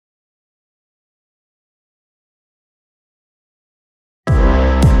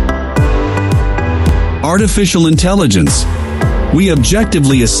Artificial intelligence. We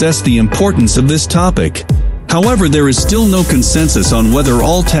objectively assess the importance of this topic. However, there is still no consensus on whether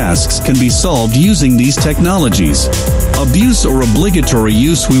all tasks can be solved using these technologies. Abuse or obligatory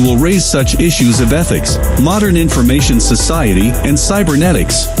use. We will raise such issues of ethics, modern information society, and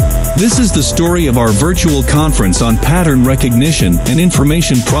cybernetics. This is the story of our virtual conference on pattern recognition and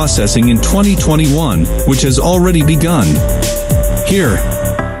information processing in 2021, which has already begun. Here.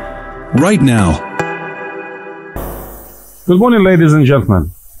 Right now. Good morning, ladies and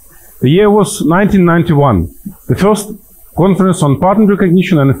gentlemen. The year was 1991. The first conference on pattern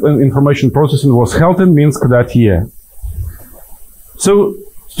recognition and information processing was held in Minsk that year. So,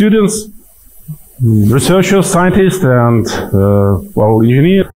 students, researchers, scientists, and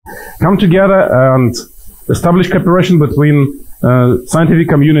engineers come together and establish cooperation between scientific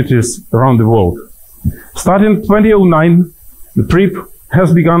communities around the world. Starting 2009, the PRIP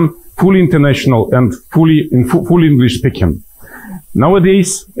has begun fully international and full English speaking.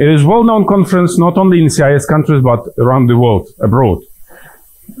 Nowadays, it is a well-known conference not only in CIS countries but around the world, abroad.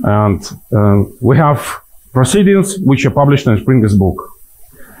 And we have proceedings which are published in Springer's book.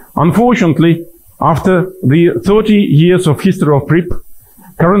 Unfortunately, after the 30 years of history of PRIP,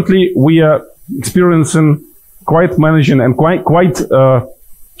 currently we are experiencing quite managing and quite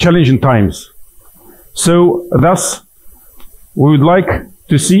challenging times. So, thus, we would like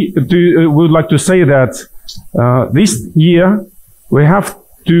to say that this year we have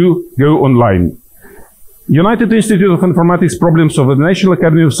to go online. United Institute of Informatics Problems of the National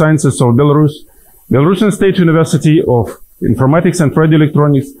Academy of Sciences of Belarus, Belarusian State University of Informatics and Radio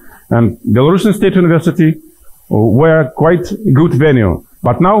Electronics, and Belarusian State University were quite a good venue.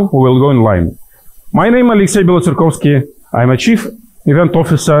 But now we will go online. My name is Alexei Belotserkovsky. I am a Chief Event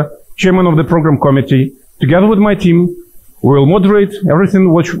Officer, Chairman of the Program Committee. Together with my team, we will moderate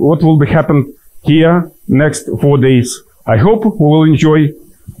everything what will be happening here next 4 days. I hope we will enjoy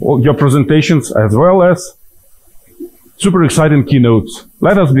all your presentations as well as super exciting keynotes.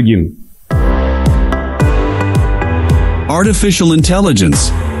 Let us begin. Artificial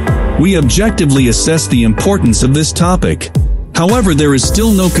intelligence. We objectively assess the importance of this topic. However, there is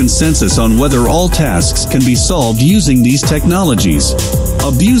still no consensus on whether all tasks can be solved using these technologies.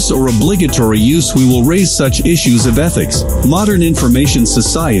 Abuse or obligatory use. We will raise such issues of ethics, modern information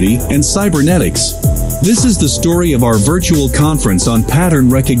society, and cybernetics. This is the story of our virtual conference on pattern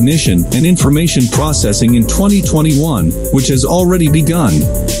recognition and information processing in 2021, which has already begun.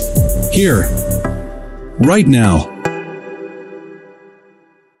 Here. Right now.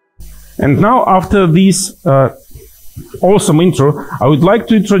 And now, after this awesome intro, I would like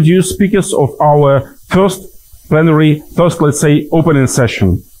to introduce speakers of our first, let's say, opening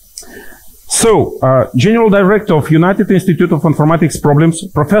session. So, General Director of United Institute of Informatics Problems,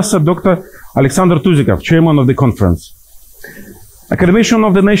 Professor Dr. Alexander Tuzikov, Chairman of the conference. Academician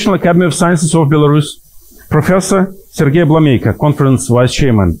of the National Academy of Sciences of Belarus, Professor Sergey Ablameyko, Conference Vice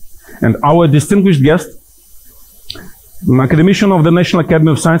Chairman. And our distinguished guest, Academician of the National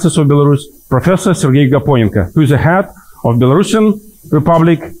Academy of Sciences of Belarus, Professor Sergey Gaponenko, who is the head of Belarusian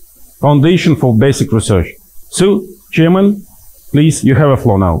Republic Foundation for Basic Research. So, Chairman, please, you have a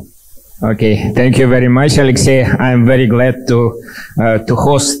floor now. Okay, thank you very much, Alexei. I'm very glad to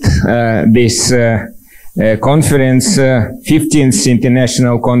host this conference, 15th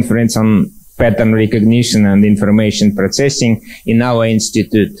International Conference on Pattern Recognition and Information Processing in our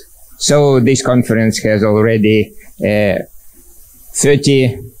institute. So this conference has already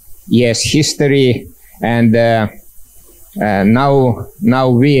 30 years history, and now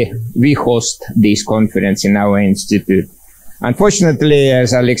we host this conference in our institute. Unfortunately,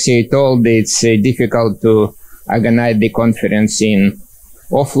 as Alexei told, it's difficult to organize the conference in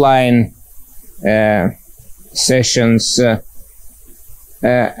offline sessions,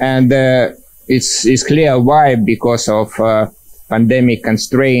 and it's clear why. Because of pandemic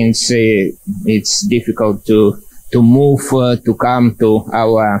constraints, it's difficult to move to come to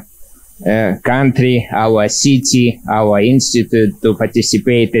our country, our city, our institute to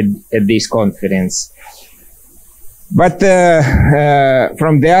participate at this conference. But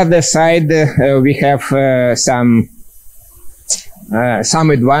from the other side, we have some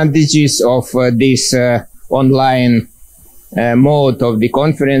advantages of this online mode of the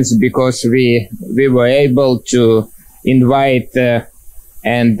conference, because we were able to invite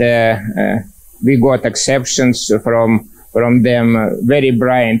and we got exceptions from them, very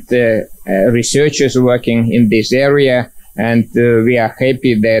bright researchers working in this area, and we are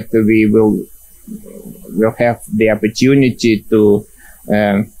happy that we will have the opportunity to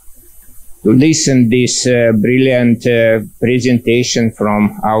listen this brilliant presentation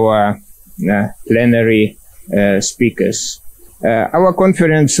from our plenary speakers. Our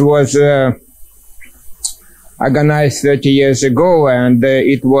conference was organized 30 years ago, and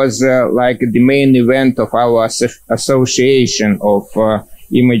it was like the main event of our association of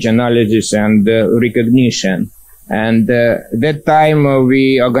image analysis and recognition. And that time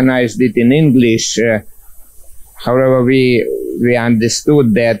we organized it in English. However, we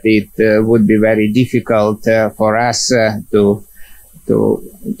understood that it would be very difficult for us to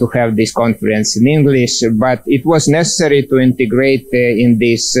have this conference in English, but it was necessary to integrate in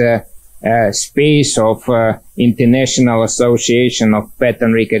this space of International Association of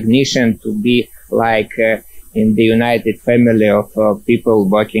Pattern Recognition to be like in the united family of people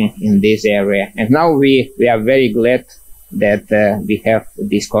working in this area. And now we are very glad that we have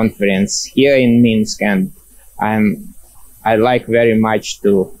this conference here in Minsk, and I like very much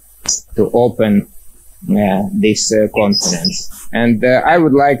to open this conference. And I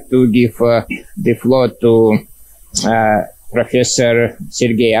would like to give the floor to Professor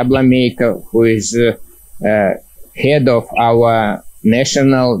Sergey Ablameyko, who is head of our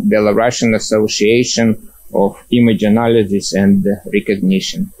National Belarusian Association of Image Analysis and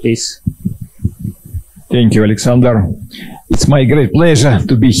Recognition. Please. Thank you, Alexander. It's my great pleasure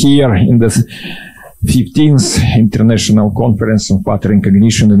to be here in the 15th International Conference on Pattern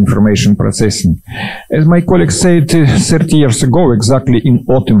Recognition and Information Processing. As my colleague said 30 years ago, exactly in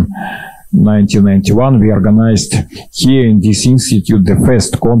autumn 1991, we organized here in this institute the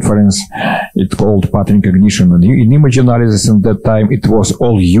first conference. It called Pattern Recognition and Image Analysis. At that time, it was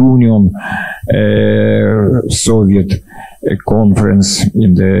all Union Soviet conference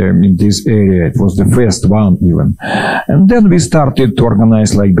in this area. It was the first one even. And then we started to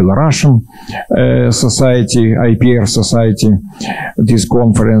organize like Belarusian society, IPR society, this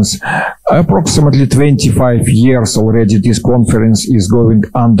conference. Approximately 25 years already this conference is going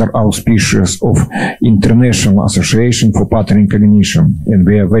under auspices of International Association for Pattern Recognition. And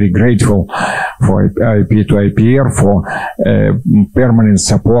we are very grateful for IP to IPR for permanent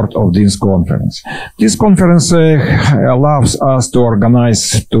support of this conference. This conference allows us to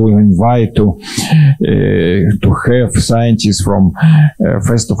organize, to invite, to have scientists from,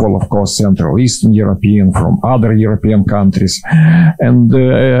 first of all, of course, Central Eastern European, from other European countries. And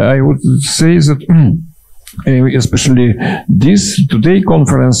I would say that especially this today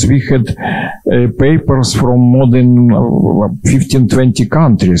conference, we had papers from more than 15-20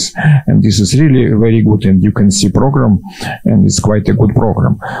 countries, and this is really very good. And you can see program, and it's quite a good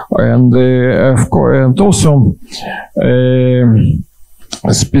program. And of course, and also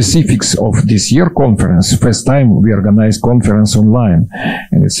specifics of this year conference. First time we organize conference online,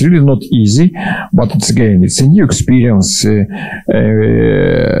 and it's really not easy, but it's a new experience.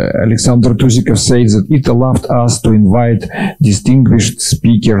 Alexander Tuzikov says that it allowed us to invite distinguished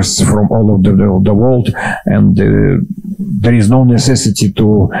speakers from all over the world, and there is no necessity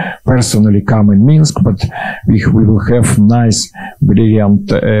to personally come in Minsk, but we will have nice, brilliant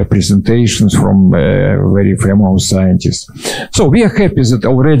presentations from very famous scientists. So we are happy that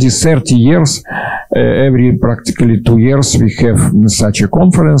already 30 years, every practically 2 years, we have such a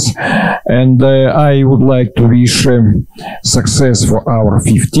conference. And I would like to wish success for our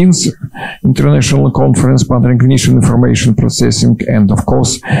 15th International Conference, Pattern Recognition Information Processing. And of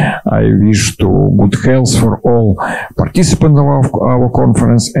course, I wish to good health for all participants of our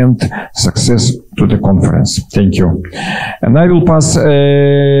conference and success to the conference. Thank you. And I will pass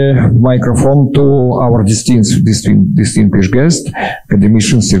microphone to our distinguished guest,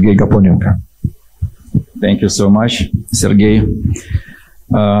 academician Sergey Gaponenko. Thank you so much, Sergey.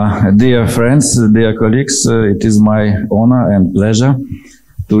 Dear friends, dear colleagues, it is my honor and pleasure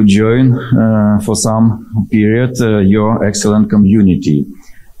to join for some period your excellent community.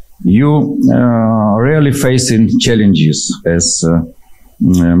 You really facing challenges, as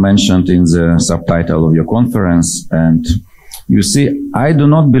mentioned in the subtitle of your conference. And you see, I do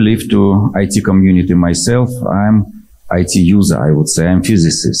not believe to IT community myself. I'm IT user, I would say. I'm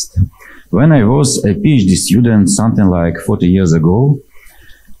physicist. When I was a PhD student, something like 40 years ago,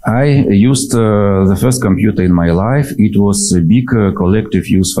 I used the first computer in my life. It was a big collective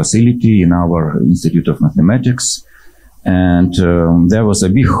use facility in our Institute of Mathematics. And there was a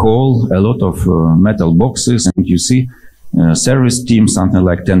big hall, a lot of metal boxes, and you see service team, something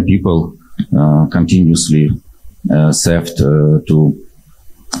like 10 people continuously served to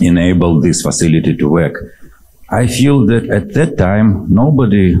enable this facility to work. I feel that at that time,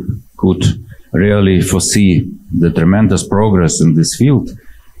 nobody could really foresee the tremendous progress in this field,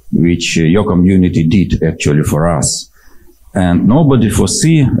 which your community did actually for us. And nobody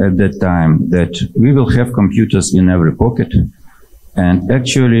foresee at that time that we will have computers in every pocket, And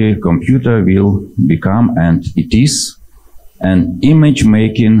actually, computer will become, and it is, an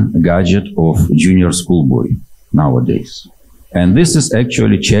image-making gadget of junior schoolboy nowadays. And this is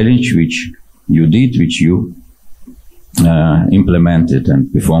actually a challenge which you did, which you implemented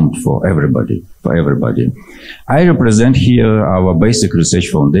and performed for everybody. I represent here our Basic Research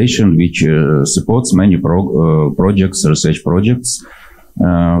Foundation, which supports many research projects.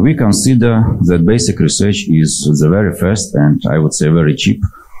 We consider that basic research is the very first and I would say very cheap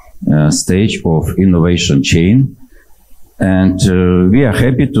stage of innovation chain. And we are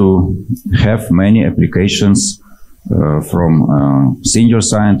happy to have many applications from senior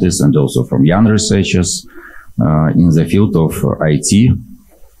scientists and also from young researchers in the field of IT.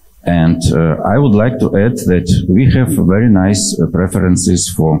 And I would like to add that we have very nice preferences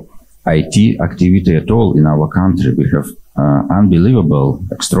for IT activity at all in our country. We have unbelievable,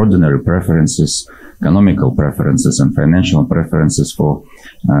 extraordinary preferences, economical preferences and financial preferences for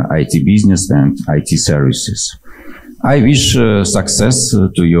IT business and IT services. I wish success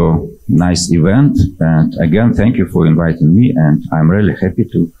to your nice event. And again, thank you for inviting me. And I'm really happy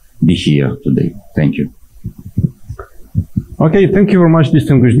to be here today. Thank you. Okay, thank you very much,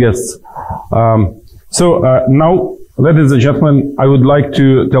 distinguished guests. Now, ladies and gentlemen, I would like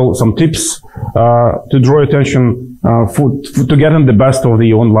to tell some tips to draw attention to getting the best of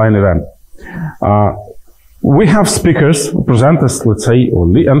the online event. We have speakers, presenters, let's say,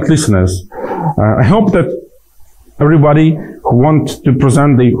 and listeners. I hope that everybody who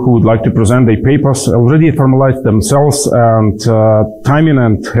would like to present their papers already formalized themselves and timing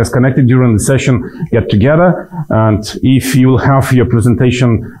and has connected during the session, get together. And if you will have your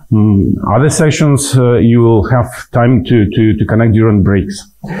presentation other sessions, you will have time to connect during breaks.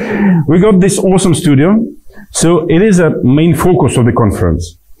 We got this awesome studio, so it is a main focus of the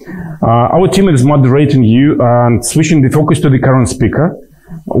conference. Our team is moderating you and switching the focus to the current speaker.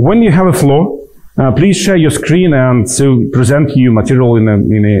 When you have a floor, please share your screen and so present you material in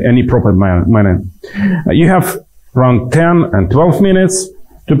any proper manner. You have around 10 and 12 minutes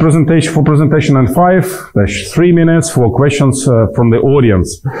to presentation and 5-3 minutes for questions from the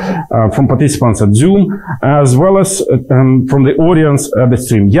audience, from participants at Zoom, as well as from the audience at the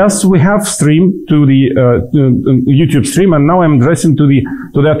stream. Yes, we have streamed to the YouTube stream, and now I'm addressing to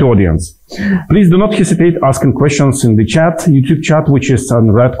that audience. Please do not hesitate asking questions in the chat, YouTube chat, which is on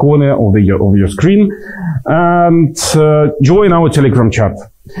the right corner of your screen, and join our Telegram chat.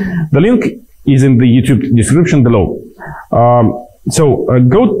 The link is in the YouTube description below. Go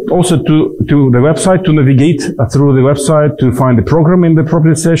also to the website to navigate through the website to find the program in the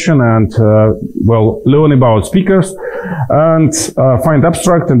appropriate session and, learn about speakers and find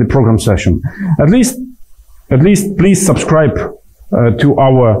abstract in the program session. At least please subscribe to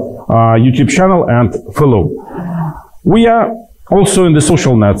our YouTube channel and follow. We are also in the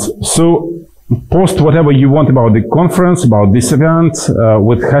social nets, so post whatever you want about the conference, about this event,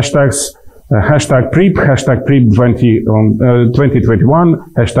 with hashtags. Hashtag PRIP, hashtag PRIP'2021,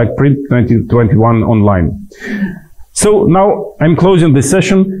 hashtag PRIP'2021 online. So now I'm closing this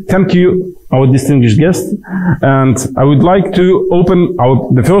session. Thank you, our distinguished guests. And I would like to open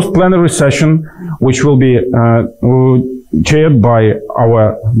the first plenary session, which will be chaired by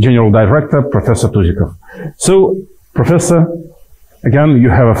our General Director, Professor Tuzikov. So, Professor, again, you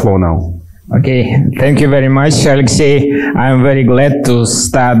have a floor now. Okay, thank you very much, Alexei. I'm very glad to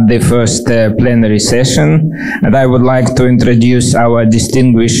start the first plenary session, and I would like to introduce our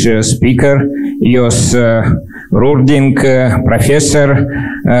distinguished speaker, Jos Roerdink, professor,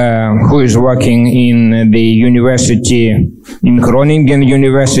 who is working in the university, in Groningen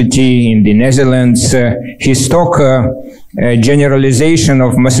University in the Netherlands. His talk, Generalization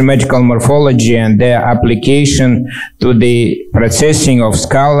of Mathematical Morphology and their application to the processing of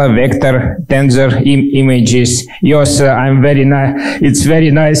scalar, vector, tensor images. Jos, it's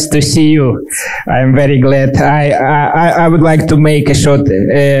very nice to see you. I'm very glad. I would like to make a short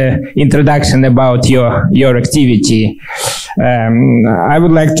introduction about your activity. I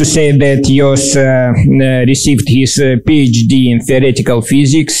would like to say that Jos received his PhD in theoretical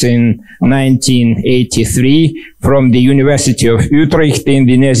physics in 1983 from the University of Utrecht in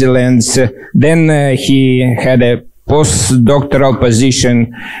the Netherlands. Then he had a postdoctoral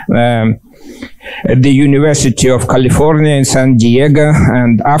position at the University of California in San Diego,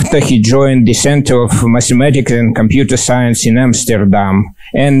 and after he joined the Center of Mathematics and Computer Science in Amsterdam.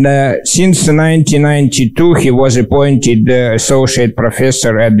 And since 1992, he was appointed associate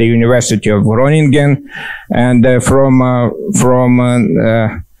professor at the University of Groningen, and from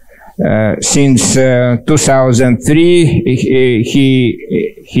Since 2003,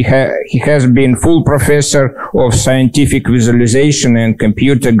 he has been full professor of scientific visualization and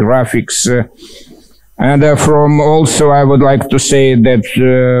computer graphics. And from also, I would like to say that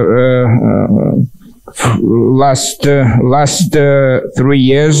last 3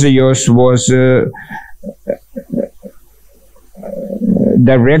 years, Jos was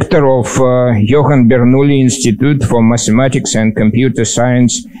director of Johann Bernoulli Institute for Mathematics and Computer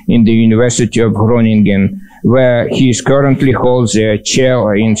Science in the University of Groningen, where he currently holds a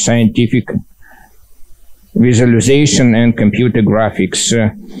chair in scientific visualization and computer graphics.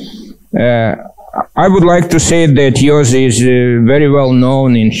 I would like to say that Jos is very well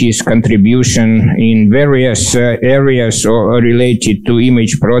known in his contribution in various areas related to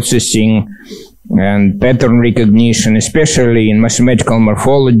image processing and pattern recognition, especially in mathematical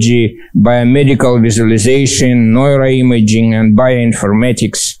morphology, biomedical visualization, neuroimaging, and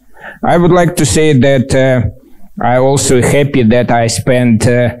bioinformatics. I would like to say that I'm also happy that I spent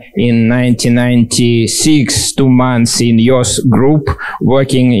in 1996 2 months in Jos group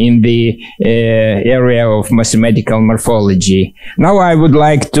working in the area of mathematical morphology. Now I would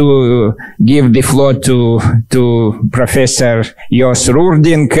like to give the floor to Professor Jos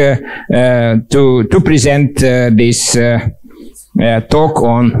Roerdink to present this talk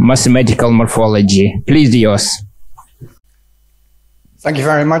on mathematical morphology. Please, Jos. Thank you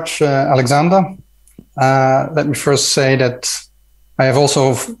very much, Alexander. Let me first say that I have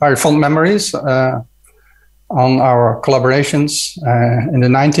also very fond memories on our collaborations in the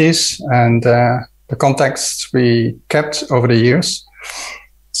 90s and the contacts we kept over the years.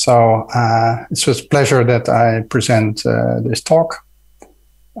 So it's with pleasure that I present this talk.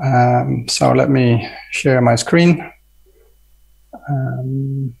 So let me share my screen.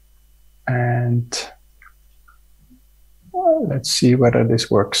 And let's see whether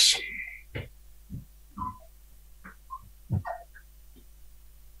this works.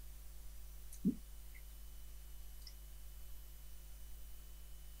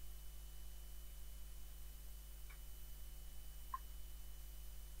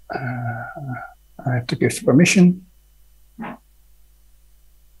 I have to give permission.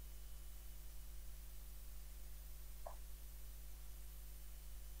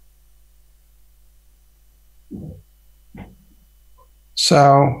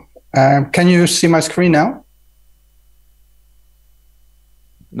 So, can you see my screen now?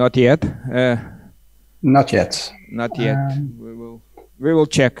 Not yet. Not yet. Not yet. We will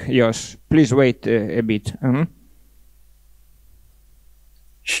check. Yes. Please wait a bit.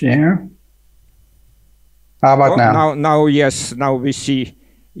 Share. How about now? Now, yes. Now we see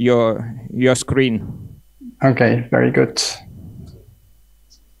your screen. Okay. Very good.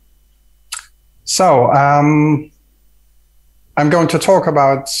 So, I'm going to talk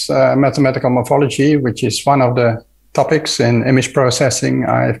about mathematical morphology, which is one of the topics in image processing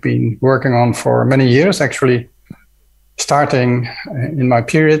I've been working on for many years, actually starting in my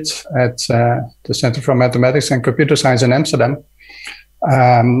period at the Center for Mathematics and Computer Science in Amsterdam.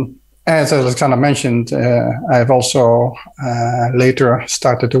 As Alexander mentioned, I've also later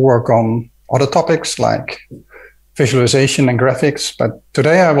started to work on other topics like visualization and graphics, but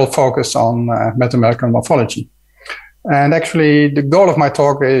today I will focus on mathematical morphology. And actually, the goal of my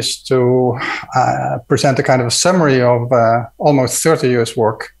talk is to present a kind of a summary of almost 30 years'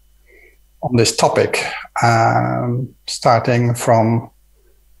 work on this topic, starting from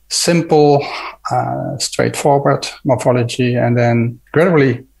simple, straightforward morphology, and then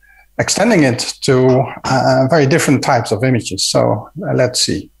gradually extending it to very different types of images. So let's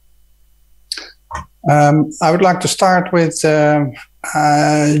see. I would like to start with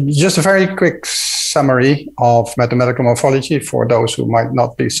just a very quick summary of mathematical morphology for those who might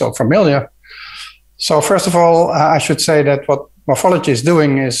not be so familiar. So first of all, I should say that what morphology is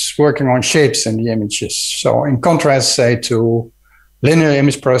doing is working on shapes in the images. So in contrast, say, to linear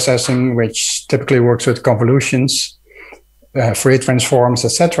image processing, which typically works with convolutions, Fourier transforms,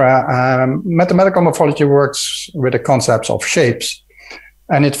 etc., mathematical morphology works with the concepts of shapes.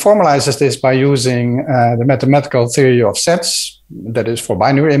 And it formalizes this by using the mathematical theory of sets, that is for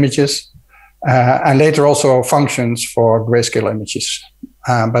binary images, and later also functions for grayscale images.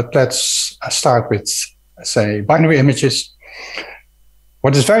 But let's start with, say, binary images.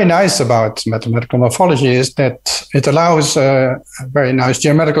 What is very nice about mathematical morphology is that it allows a very nice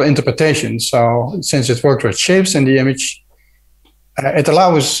geometrical interpretation. So since it works with shapes in the image, it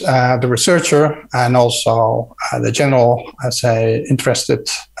allows the researcher and also the general, say, interested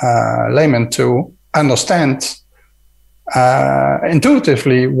layman to understand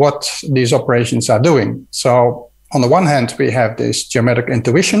intuitively what these operations are doing. So on the one hand, we have this geometric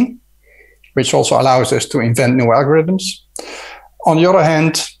intuition, which also allows us to invent new algorithms. On the other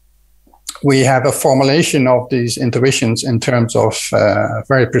hand, we have a formulation of these intuitions in terms of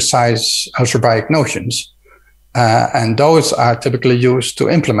very precise algebraic notions. And those are typically used to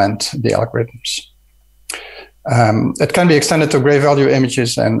implement the algorithms. It can be extended to gray value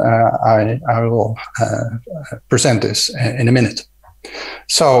images, and I will present this in a minute.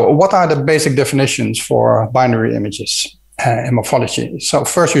 So what are the basic definitions for binary images in morphology? So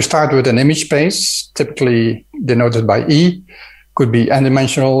first you start with an image space, typically denoted by E. Could be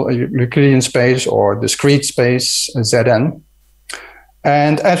n-dimensional Euclidean space or discrete space, Zn.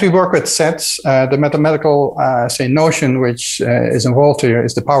 And as we work with sets, the mathematical notion which is involved here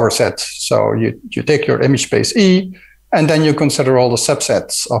is the power set. So you take your image space E, and then you consider all the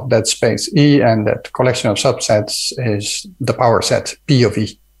subsets of that space E, and that collection of subsets is the power set P of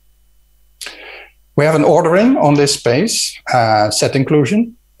E. We have an ordering on this space, set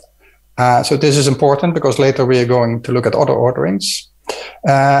inclusion. So this is important because later we are going to look at other orderings.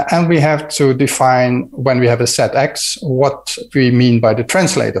 And we have to define, when we have a set X, what we mean by the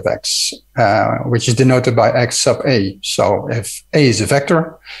translate of X, which is denoted by X sub A. So if A is a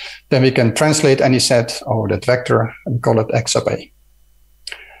vector, then we can translate any set over that vector and call it X sub A.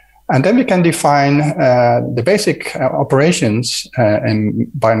 And then we can define the basic operations in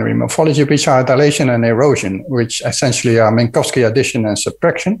binary morphology, which are dilation and erosion, which essentially are Minkowski addition and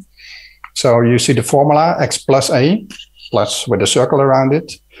subtraction. So you see the formula X plus A, plus with a circle around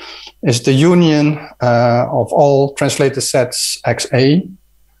it, is the union of all translated sets XA,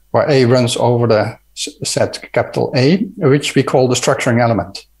 where A runs over the set capital A, which we call the structuring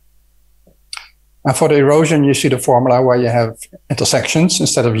element. And for the erosion, you see the formula where you have intersections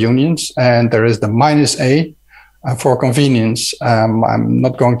instead of unions, and there is the minus A. For convenience, I'm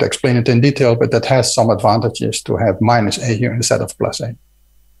not going to explain it in detail, but that has some advantages to have minus A here instead of plus A.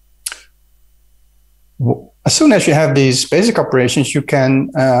 As soon as you have these basic operations, you can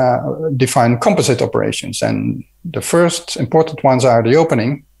define composite operations. And the first important ones are the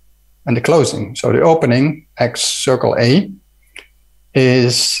opening and the closing. So the opening, X circle A,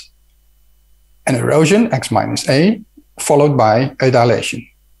 is an erosion, X minus A, followed by a dilation,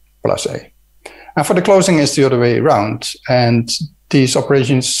 plus A. And for the closing, it's the other way around. And these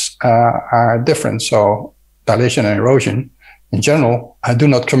operations are different. So dilation and erosion, in general, do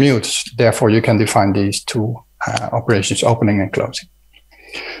not commute. Therefore, you can define these two operations, opening and closing.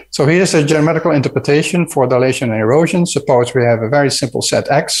 So here's a geometrical interpretation for dilation and erosion. Suppose we have a very simple set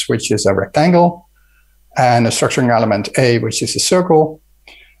X, which is a rectangle, and a structuring element A, which is a circle.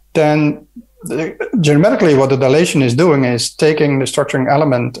 Then geometrically, what the dilation is doing is taking the structuring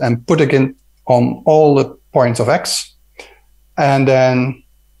element and putting it on all the points of X, and then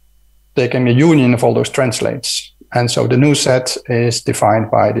taking the union of all those translates. And so the new set is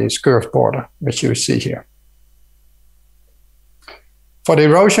defined by this curved border, which you see here. For the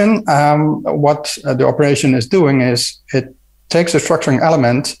erosion, what the operation is doing is it takes the structuring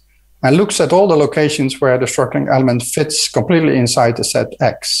element and looks at all the locations where the structuring element fits completely inside the set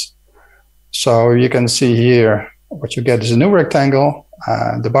X. So you can see here, what you get is a new rectangle.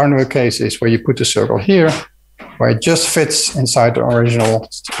 The binary case is where you put the circle here, where it just fits inside the original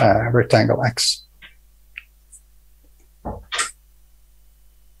rectangle X.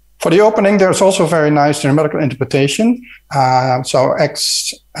 For the opening, there's also a very nice geometrical interpretation. So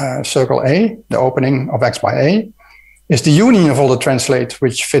X circle A, the opening of X by A, is the union of all the translates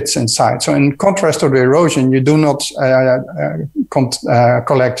which fits inside. So in contrast to the erosion, you do not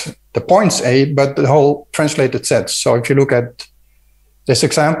collect the points A, but the whole translated sets. So if you look at this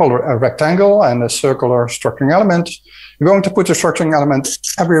example, a rectangle and a circular structuring element, you're going to put the structuring element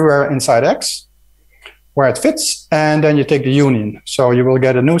everywhere inside X, where it fits, and then you take the union. So you will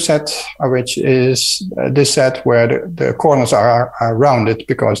get a new set, which is this set where the corners are rounded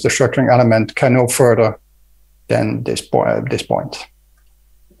because the structuring element can no further than this point.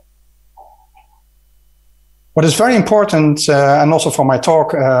 What is very important, and also for my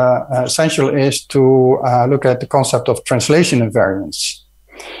talk, essential, is to look at the concept of translation invariance.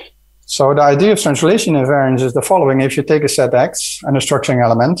 So the idea of translation invariance is the following. If you take a set X and a structuring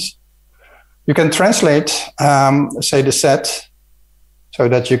element, you can translate, say, the set so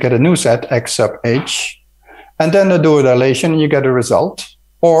that you get a new set, X sub H, and then do a dilation, you get a result.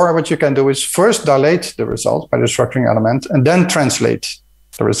 Or what you can do is first dilate the result by the structuring element and then translate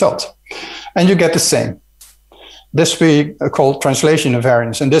the result. And you get the same. This we call translation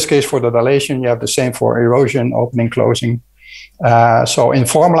invariance. In this case, for the dilation, you have the same for erosion, opening, closing. So in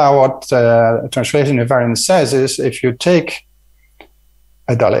formula, what translation invariance says is if you take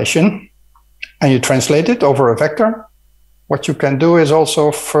a dilation, and you translate it over a vector, what you can do is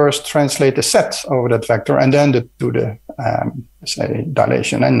also first translate the set over that vector and then do the say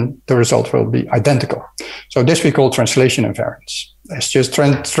dilation, and the result will be identical. So this we call translation invariance. It's just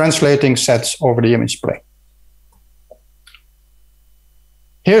translating sets over the image plane.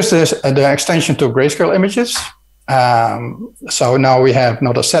 Here's the extension to grayscale images. So now we have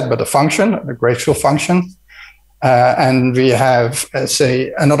not a set but a function, a grayscale function. And we have,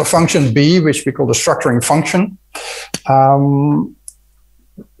 say, another function b, which we call the structuring function.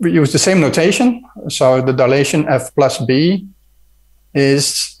 We use the same notation. So the dilation f plus b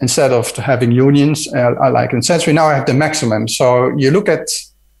is, instead of having unions like in sets, we now have the maximum. So you look at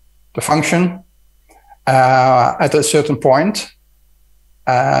the function at a certain point,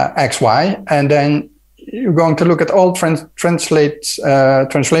 x, y, and then you're going to look at all translation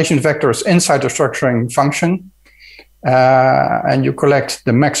vectors inside the structuring function. And you collect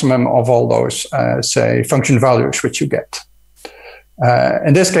the maximum of all those, say, function values which you get.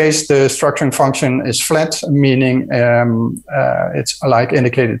 In this case, the structuring function is flat, meaning it's like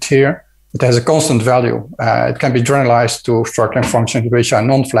indicated here. It has a constant value. It can be generalized to structuring functions which are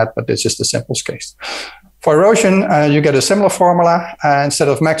non-flat, but this is the simplest case. For erosion, you get a similar formula. Instead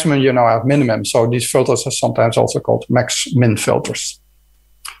of maximum, you now have minimum. So these filters are sometimes also called max-min filters.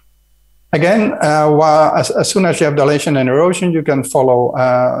 Again, as soon as you have dilation and erosion, you can follow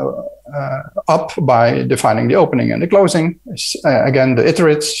up by defining the opening and the closing. Again, the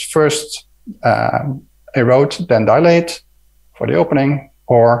iterates first erode, then dilate for the opening,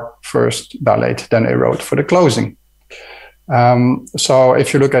 or first dilate, then erode for the closing. So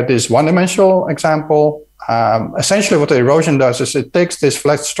if you look at this one-dimensional example, essentially what the erosion does is it takes this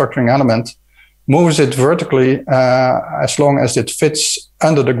flat structuring element, moves it vertically as long as it fits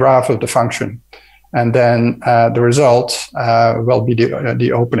under the graph of the function. And then the result will be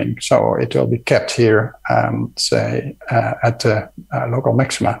the opening. So it will be kept here, say, at the local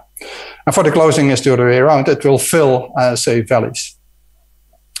maxima. And for the closing is the other way around. It will fill, say, valleys.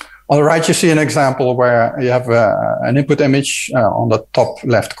 On the right, you see an example where you have an input image on the top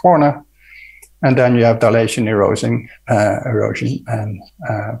left corner. And then you have dilation, erosion, and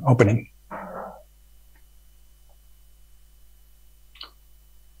opening.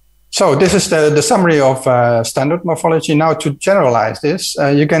 So this is the summary of standard morphology. Now to generalize this,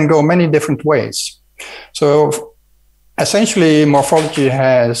 you can go many different ways. So essentially morphology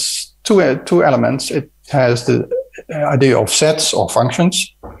has two elements. It has the idea of sets or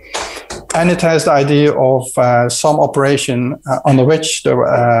functions, and it has the idea of some operation under which the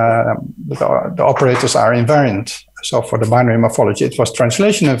operators are invariant. So for the binary morphology, it was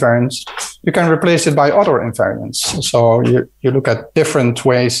translation invariance. You can replace it by other invariants. So you look at different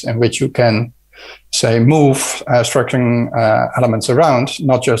ways in which you can, say, move structuring elements around,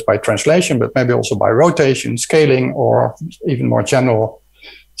 not just by translation, but maybe also by rotation, scaling, or even more general,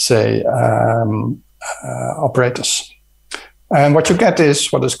 say, operators. And what you get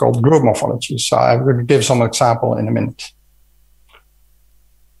is what is called group morphology. So I will give some example in a minute.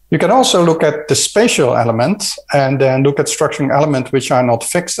 You can also look at the spatial element and then look at structuring elements which are not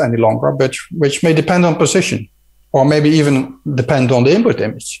fixed any longer, but which may depend on position, or maybe even depend on the input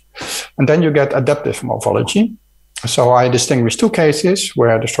image. And then you get adaptive morphology. So I distinguish two cases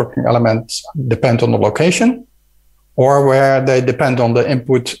where the structuring elements depend on the location, or where they depend on the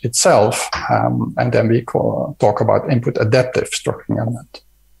input itself. And then we talk about input adaptive structuring element.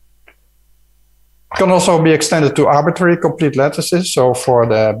 It can also be extended to arbitrary complete lattices. So for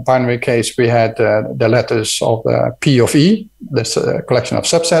the binary case, we had the lattice of P of E, this collection of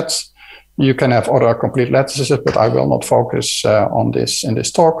subsets. You can have other complete lattices, but I will not focus on this in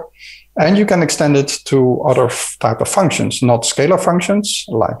this talk. And you can extend it to other type of functions, not scalar functions,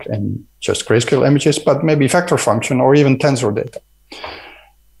 like in just grayscale images, but maybe vector function or even tensor data.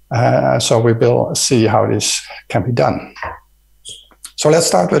 So we will see how this can be done. So let's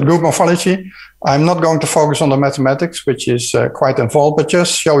start with group morphology. I'm not going to focus on the mathematics, which is quite involved, but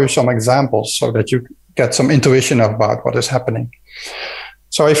just show you some examples so that you get some intuition about what is happening.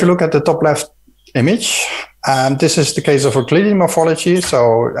 So if you look at the top left image, this is the case of Euclidean morphology.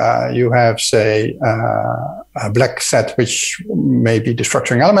 So you have, say, a black set, which may be the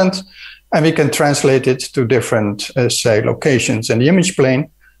structuring element, and we can translate it to different, say, locations in the image plane.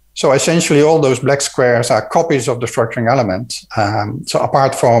 So essentially, all those black squares are copies of the structuring element. So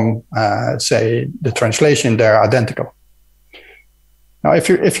apart from, say, the translation, they're identical. Now, if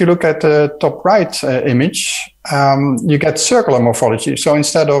you look at the top right image, you get circular morphology. So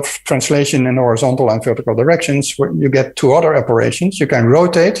instead of translation in horizontal and vertical directions, you get two other operations. You can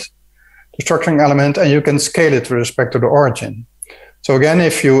rotate the structuring element, and you can scale it with respect to the origin. So again,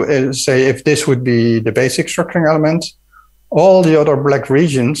 if you say if this would be the basic structuring element, all the other black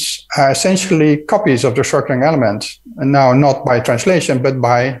regions are essentially copies of the structuring element, and now not by translation, but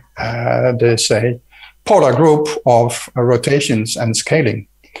by the polar group of rotations and scaling.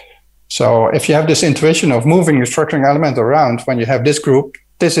 So if you have this intuition of moving the structuring element around, when you have this group,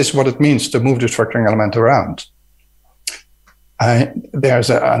 this is what it means to move the structuring element around. There's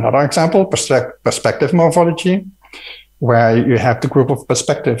another example, perspective morphology, where you have the group of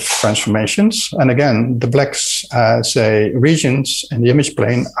perspective transformations. And again, the blacks, regions in the image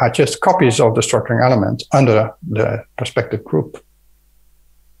plane are just copies of the structuring element under the perspective group.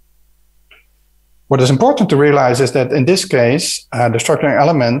 What is important to realize is that in this case, the structuring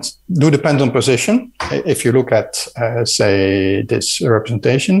elements do depend on position, if you look at, this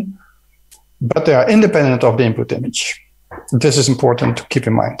representation, but they are independent of the input image. This is important to keep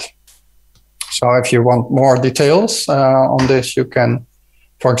in mind. So if you want more details on this, you can,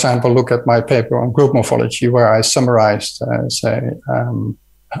 for example, look at my paper on group morphology, where I summarized,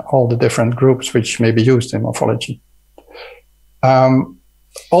 all the different groups which may be used in morphology.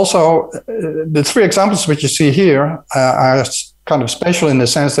 Also, the three examples which you see here are kind of special in the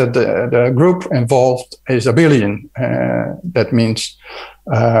sense that the group involved is abelian. That means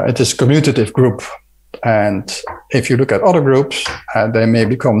it is a commutative group. And if you look at other groups, they may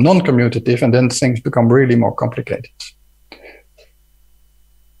become non-commutative, and then things become really more complicated.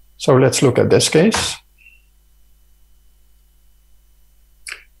 So let's look at this case.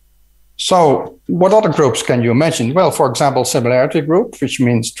 So what other groups can you imagine? Well, for example, similarity group, which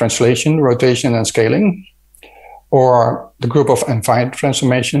means translation, rotation, and scaling, or the group of infinite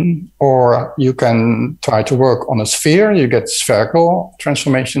transformation, or you can try to work on a sphere, you get spherical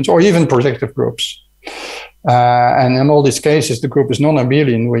transformations, or even projective groups. And in all these cases, the group is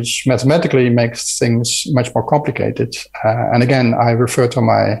non-abelian, which mathematically makes things much more complicated. And again, I refer to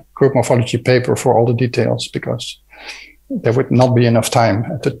my group morphology paper for all the details, because there would not be enough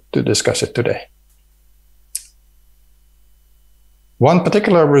time to discuss it today. One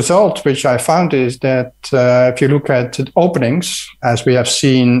particular result which I found is that if you look at openings, as we have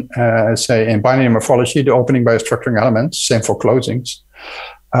seen, in binary morphology, the opening by a structuring element, same for closings,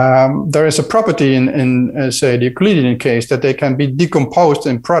 there is a property in the Euclidean case that they can be decomposed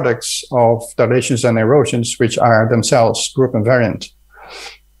in products of dilations and erosions, which are themselves group invariant.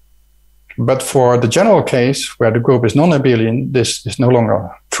 But for the general case, where the group is non-abelian, this is no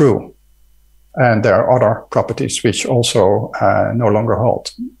longer true. And there are other properties which also no longer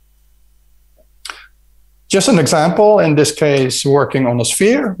hold. Just an example, in this case, working on a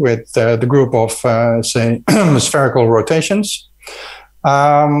sphere with the group of, spherical rotations.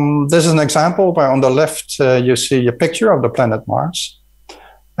 This is an example where on the left you see a picture of the planet Mars.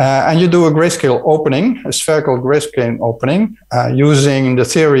 And you do a grayscale opening, a spherical grayscale opening, using the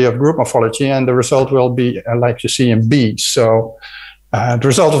theory of group morphology, and the result will be like you see in B. So the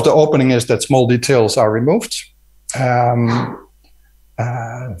result of the opening is that small details are removed,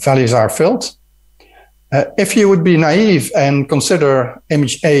 values are filled. If you would be naive and consider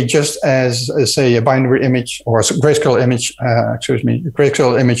image A just as, say, a binary image or a grayscale image,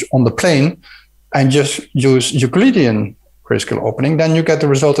 grayscale image on the plane, and just use Euclidean grayscale opening, then you get the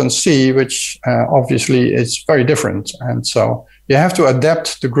result in C, which obviously is very different. And so you have to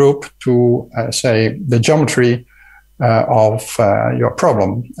adapt the group to, the geometry of your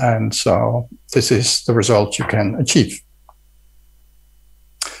problem. And so this is the result you can achieve.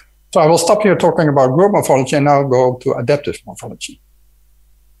 So I will stop here talking about group morphology and now go to adaptive morphology.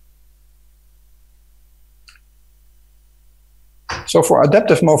 So for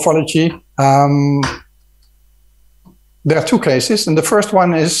adaptive morphology, there are two cases, and the first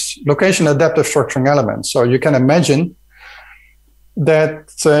one is location adaptive structuring elements. So you can imagine that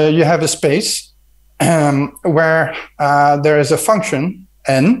you have a space where there is a function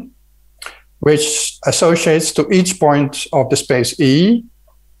n, which associates to each point of the space E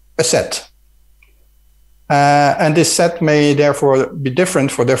a set. And this set may therefore be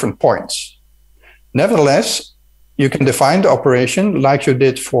different for different points. Nevertheless, you can define the operation like you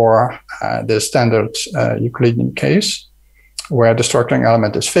did for the standard Euclidean case, where the structuring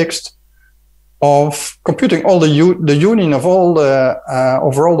element is fixed, of computing all the union of all the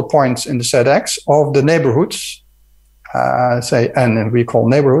over all the points in the set X of the neighborhoods, say n, and we call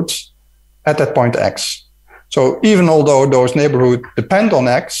neighborhoods, at that point X. So even although those neighborhoods depend on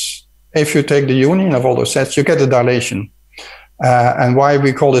X, if you take the union of all those sets, you get a dilation. And why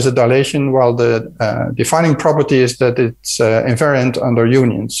we call this a dilation? Well, the defining property is that it's invariant under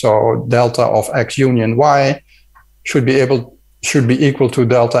union. So delta of X union Y should be equal to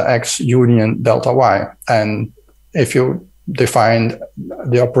delta X union delta Y. And if you define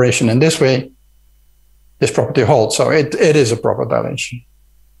the operation in this way, this property holds. So it is a proper dilation.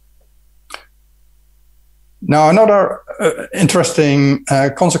 Now, another interesting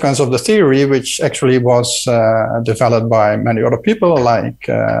consequence of the theory, which actually was developed by many other people, like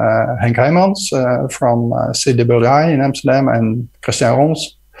Henk Heijmans from CWI in Amsterdam and Christian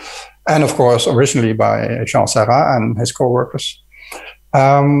Rons, and of course, originally by Jean Serra and his co-workers.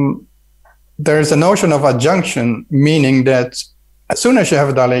 There is a notion of adjunction, meaning that as soon as you have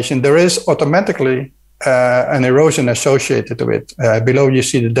a dilation, there is automatically an erosion associated to it. Below you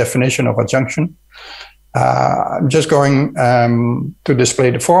see the definition of adjunction. I'm just going to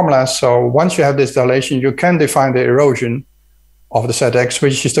display the formula. So once you have this dilation, you can define the erosion of the set X,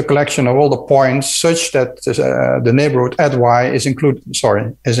 which is the collection of all the points such that the neighborhood at Y is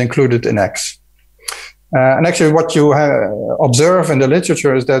included in X. And actually what you observe in the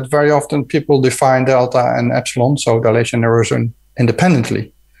literature is that very often people define delta and epsilon, so dilation and erosion,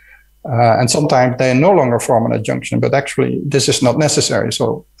 independently. And sometimes they no longer form an adjunction, but actually this is not necessary.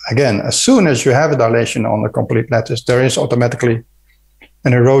 So again, as soon as you have a dilation on the complete lattice, there is automatically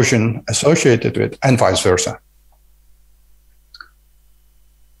an erosion associated with it, and vice versa.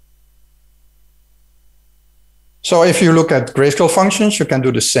 So if you look at grayscale functions, you can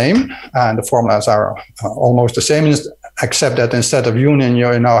do the same, and the formulas are almost the same, except that instead of union,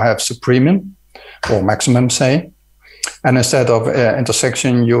 you now have supremum, or maximum, say. And instead of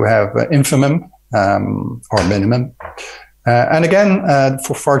intersection, you have infimum or minimum. And again,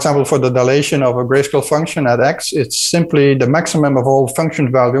 for example, for the dilation of a grayscale function at X, it's simply the maximum of all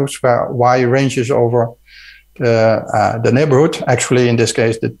function values where Y ranges over the neighborhood, actually in this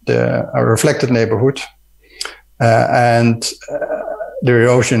case, the reflected neighborhood. And the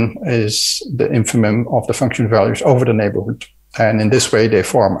erosion is the infimum of the function values over the neighborhood. And in this way, they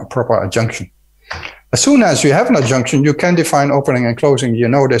form a proper adjunction. As soon as you have an adjunction, you can define opening and closing. You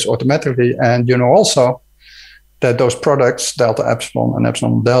know this automatically. And you know also that those products, delta epsilon and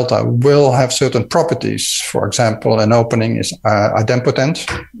epsilon delta, will have certain properties. For example, an opening is idempotent.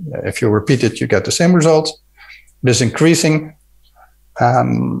 If you repeat it, you get the same result. It is increasing.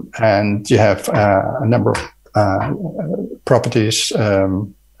 And you have a number of properties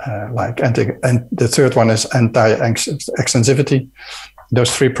like and the third one is anti-extensivity.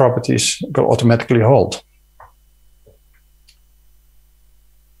 Those three properties will automatically hold.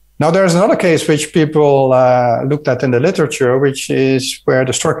 Now, there's another case which people looked at in the literature, which is where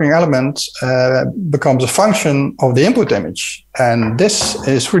the structuring element becomes a function of the input image. And this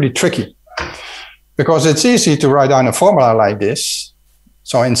is really tricky because it's easy to write down a formula like this.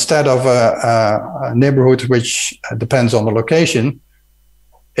 So instead of a neighborhood which depends on the location,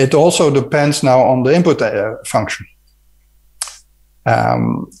 it also depends now on the input function.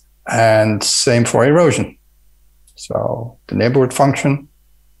 And same for erosion. So the neighborhood function,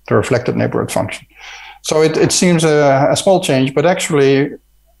 the reflected neighborhood function. So it seems a small change, but actually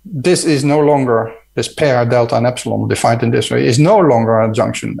this is no longer, this pair delta and epsilon defined in this way is no longer an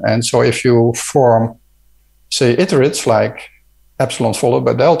adjunction. And so if you form, say, iterates like epsilon followed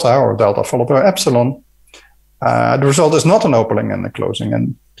by delta or delta followed by epsilon, the result is not an opening and a closing.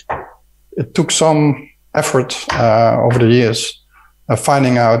 And it took some effort over the years of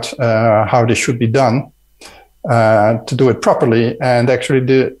finding out how this should be done to do it properly. And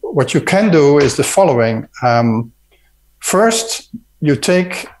actually what you can do is the following. First, you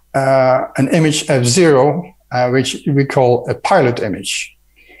take an image F0, which we call a pilot image.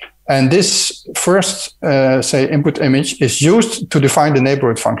 And this first, say, input image is used to define the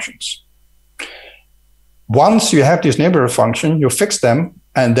neighborhood functions. Once you have this neighborhood function, you fix them,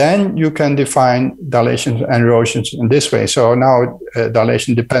 and then you can define dilations and erosions in this way. So now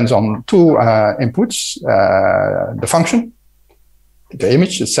dilation depends on two inputs, the function, the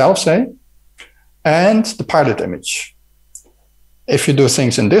image itself, say, and the pilot image. If you do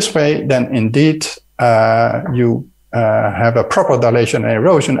things in this way, then indeed you have a proper dilation and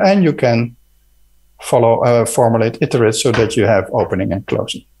erosion, and you can formulate iterates so that you have opening and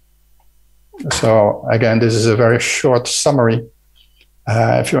closing. So again, this is a very short summary.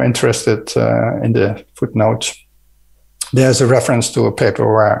 If you're interested in the footnotes, there's a reference to a paper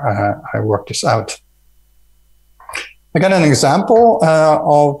where I worked this out. Again, an example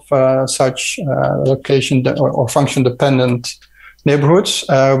of such location or function-dependent neighborhoods,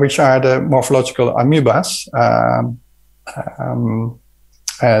 which are the morphological amoebas,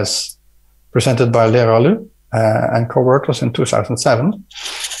 as presented by Leymarie and co-workers in 2007.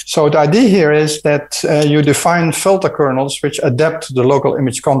 So the idea here is that you define filter kernels which adapt to the local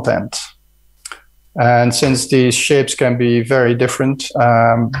image content. And since these shapes can be very different,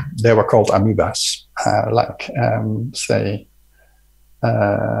 they were called amoebas, like, say,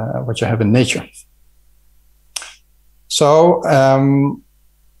 what you have in nature. So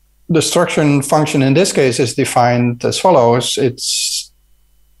the structure and function in this case is defined as follows. It's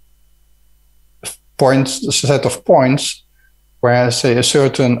points, a set of points where, say, a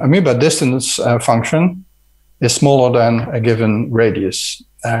certain amoeba distance function is smaller than a given radius.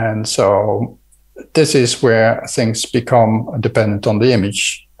 And so this is where things become dependent on the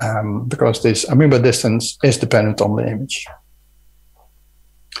image, because this amoeba distance is dependent on the image.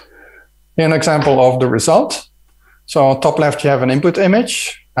 Here an example of the result. So on top left, you have an input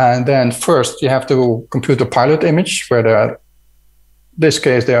image. And then first, you have to compute a pilot image, where there are, in this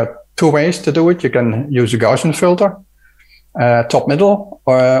case, there are two ways to do it. You can use a Gaussian filter, top middle,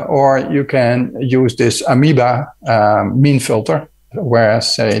 or you can use this amoeba mean filter, where,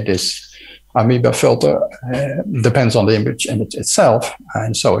 say, this amoeba filter depends on the image itself.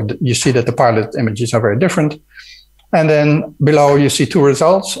 And so you see that the pilot images are very different. And then below you see two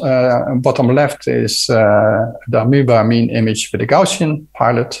results. Bottom left is the amoeba mean image with the Gaussian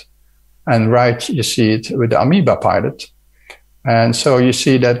pilot, and right you see it with the amoeba pilot. And so you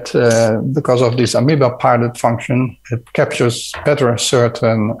see that because of this amoeba pilot function, it captures better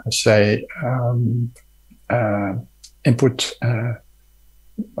certain, say, input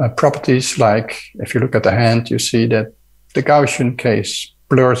properties. Like if you look at the hand, you see that the Gaussian case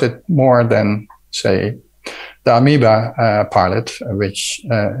blurs it more than, say, the amoeba pilot, which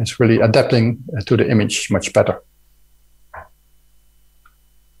is really adapting to the image much better.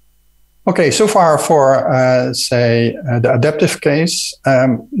 Okay, so far for, say, the adaptive case.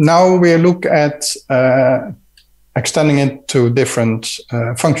 Now we look at extending it to different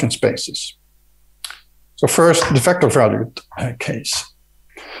function spaces. So first, the vector valued case.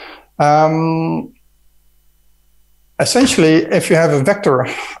 Essentially, if you have a vector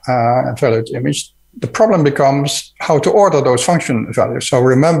valued image, the problem becomes how to order those function values. So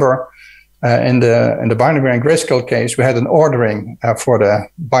remember, in the binary and grayscale case, we had an ordering for the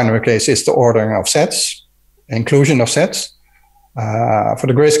binary case. It's the ordering of sets, inclusion of sets. For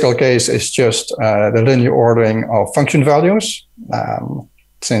the grayscale case, it's just the linear ordering of function values,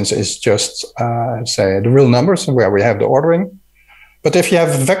 since it's just, say, the real numbers where we have the ordering. But if you have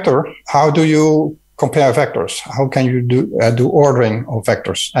a vector, how do you compare vectors? How can you do ordering of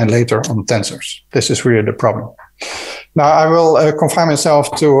vectors and later on tensors? This is really the problem. Now I will confine myself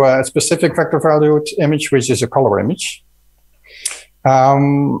to a specific vector valued image, which is a color image.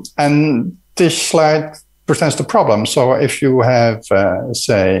 And this slide presents the problem. So if you have,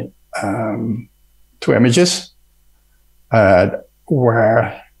 say, two images,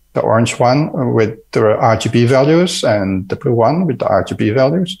 where the orange one with the RGB values and the blue one with the RGB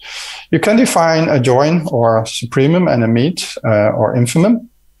values, you can define a join or supremum and a meet or infimum.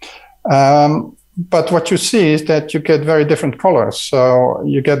 But what you see is that you get very different colors. So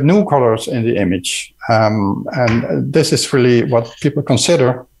you get new colors in the image. And this is really what people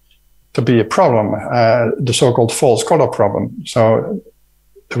consider to be a problem, the so-called false color problem. So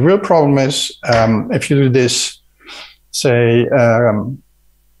the real problem is if you do this, say,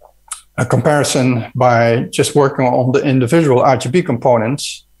 a comparison by just working on the individual RGB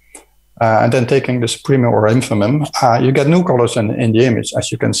components and then taking the supremum or infimum, you get new colors in the image,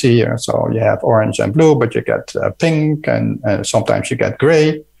 as you can see here. So you have orange and blue, but you get pink, and sometimes you get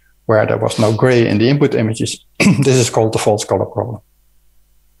gray, where there was no gray in the input images. This is called the false color problem.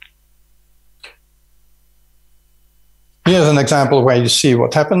 Here's an example where you see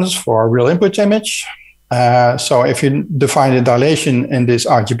what happens for a real input image. So if you define the dilation in this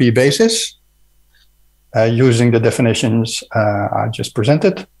RGB basis, using the definitions I just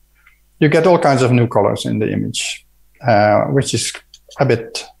presented, you get all kinds of new colors in the image, which is a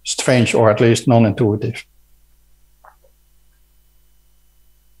bit strange, or at least non-intuitive.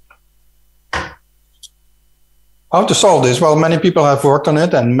 How to solve this? Well, many people have worked on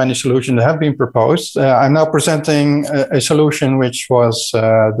it and many solutions have been proposed. I'm now presenting a solution which was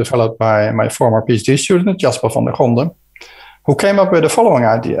developed by my former PhD student, Jasper van der Gronden, who came up with the following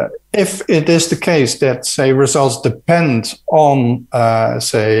idea. If it is the case that, say, results depend on,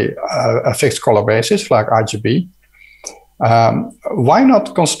 say, a fixed color basis like RGB, why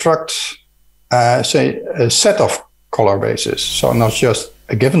not construct, say, a set of color bases? So not just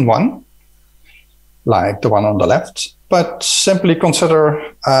a given one, like the one on the left, but simply consider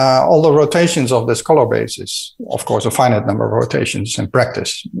all the rotations of this color basis. Of course, a finite number of rotations in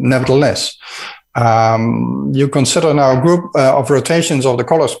practice. Nevertheless, you consider now a group of rotations of the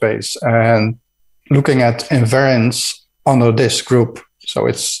color space and looking at invariance under this group. So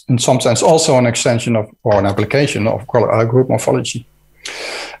it's in some sense also an extension of, or an application of group morphology.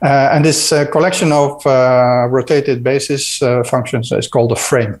 And this collection of rotated basis functions is called a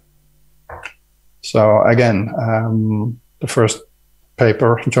frame. So again, the first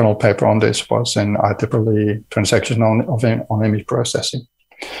journal paper on this was in IEEE Transactions on Image Processing.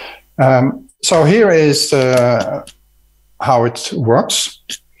 So here is how it works.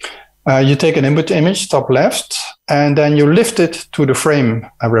 You take an input image, top left, and then you lift it to the frame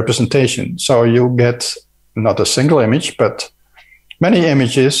representation. So you get not a single image, but many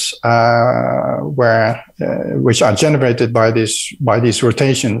images which are generated by these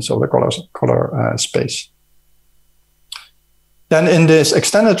rotations of the color space. Then in this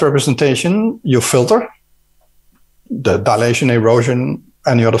extended representation, you filter the dilation, erosion,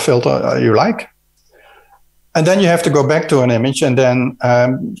 any other filter you like. And then you have to go back to an image, and then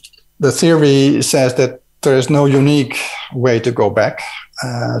the theory says that there is no unique way to go back.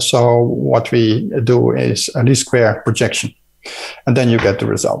 So what we do is a least square projection, and then you get the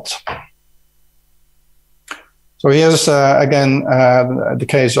result. So here's again the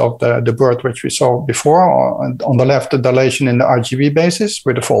case of the bird which we saw before. On the left, the dilation in the RGB basis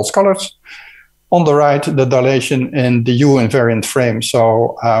with the false colors. On the right, the dilation in the U invariant frame.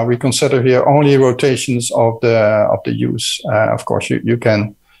 So we consider here only rotations of the U's. Of course, you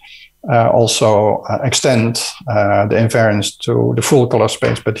can also extend the invariance to the full color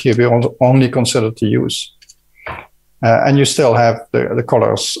space, but here we only consider the U's. And you still have the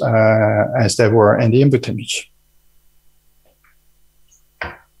colors as they were in the input image.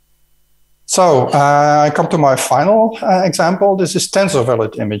 So I come to my final example. This is tensor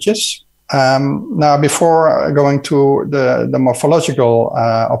valid images. Now, before going to the morphological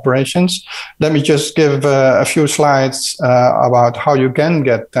operations, let me just give a few slides about how you can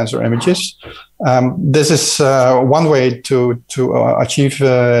get tensor images. This is one way to achieve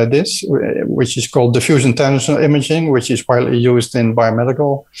this, which is called diffusion tensor imaging, which is widely used in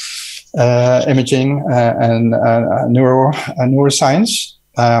biomedical imaging and neuroscience.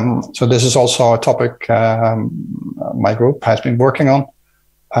 So this is also a topic my group has been working on.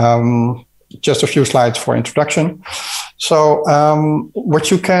 Just a few slides for introduction. So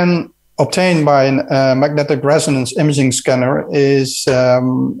what you can obtain by a magnetic resonance imaging scanner is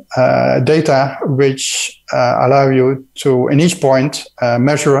data which allow you to, in each point,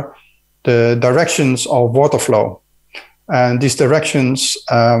 measure the directions of water flow. And these directions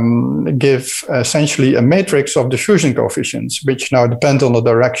give essentially a matrix of diffusion coefficients, which now depend on the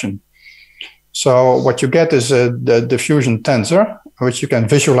direction. So what you get is the diffusion tensor, which you can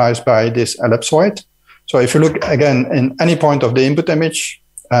visualize by this ellipsoid. So if you look again in any point of the input image,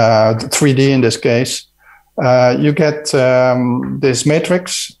 3D in this case, you get this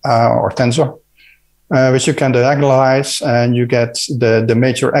matrix or tensor, which you can diagonalize, and you get the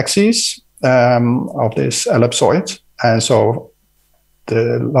major axes of this ellipsoid. And so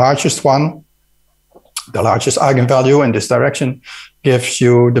the largest one, the largest eigenvalue in this direction, gives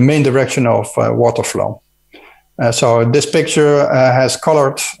you the main direction of water flow. So this picture has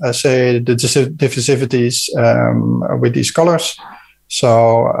colored, say, the diffusivities with these colors.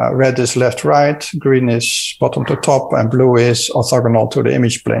 So red is left, right, green is bottom to top, and blue is orthogonal to the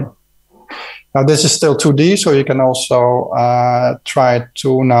image plane. Now this is still 2D, so you can also try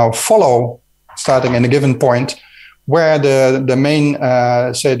to now follow, starting in a given point, where the main,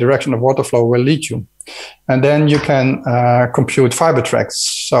 say, direction of water flow will lead you. And then you can compute fiber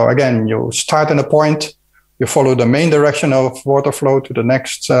tracks. So again, you start in a point, you follow the main direction of water flow to the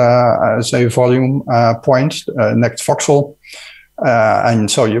next, say, volume point, next voxel.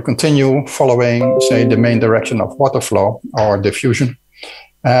 And so you continue following, say, the main direction of water flow or diffusion.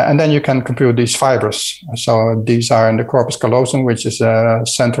 And then you can compute these fibers. So these are in the corpus callosum, which is a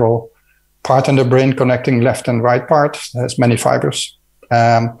central part in the brain connecting left and right part. It has many fibers.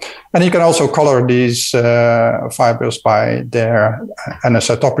 And you can also color these fibers by their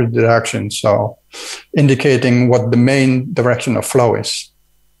anisotropy direction, so indicating what the main direction of flow is.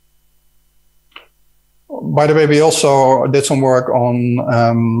 By the way, we also did some work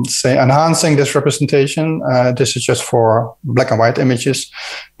on, say, enhancing this representation. This is just for black and white images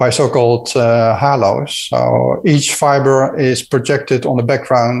by so-called halos. So each fiber is projected on the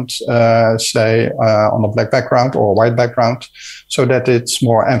background, say, on a black background or a white background, so that it's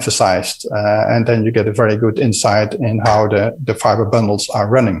more emphasized. And then you get a very good insight in how the fiber bundles are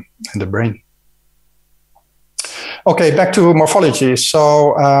running in the brain. Okay, back to morphology.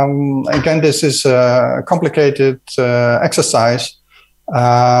 So again, this is a complicated exercise.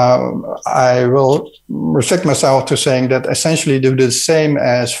 I will restrict myself to saying that essentially do the same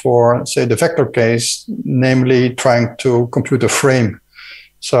as for, say, the vector case, namely trying to compute a frame.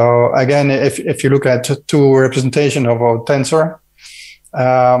 So again, if you look at two representation of a tensor,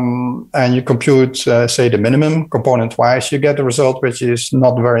 and you compute, say, the minimum component-wise, you get a result which is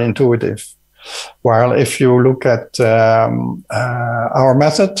not very intuitive. While if you look at our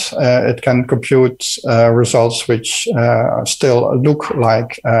method, it can compute results which still look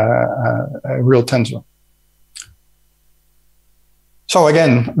like a real tensor. So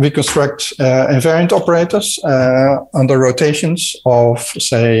again, we construct invariant operators under rotations of,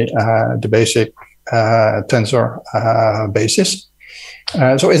 say, the basic tensor basis.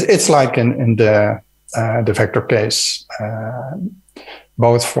 So it's like in the vector case,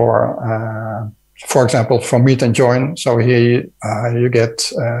 both for example, for meet and join. So here you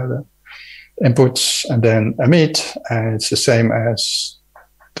get inputs and then a meet, and it's the same as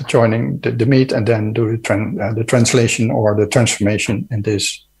the joining the meet and then do the translation or the transformation in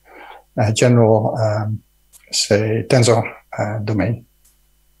this general, say, tensor domain.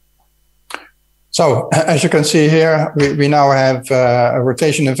 So as you can see here, we now have a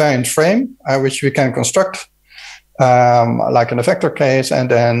rotation invariant frame, which we can construct like in the vector case, and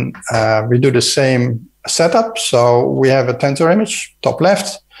then we do the same setup. So we have a tensor image, top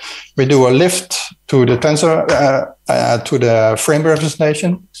left. We do a lift to the tensor, to the frame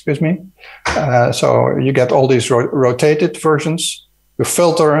representation, excuse me. So you get all these rotated versions, you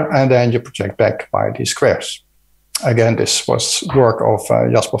filter, and then you project back by these squares. Again, this was work of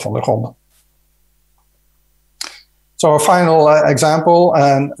Jasper van der Gronden. So a final example,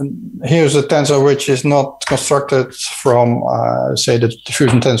 and here's a tensor which is not constructed from, say, the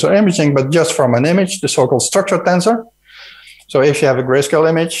diffusion tensor imaging, but just from an image, the so-called structured tensor. So if you have a grayscale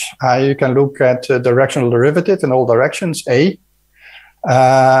image, you can look at the directional derivative in all directions, A,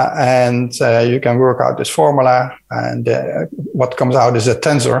 and you can work out this formula, and what comes out is a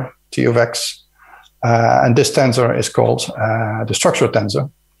tensor, T of x, and this tensor is called the structured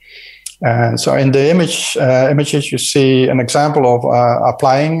tensor. And so in the images, you see an example of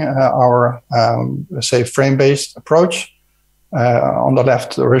applying our, say, frame-based approach. On the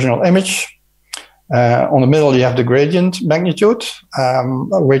left, the original image. On the middle, you have the gradient magnitude,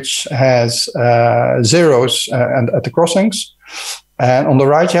 which has zeros and at the crossings. And on the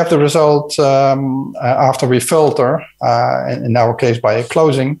right, you have the result after we filter, in our case by a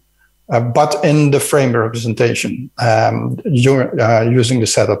closing, but in the frame representation, using the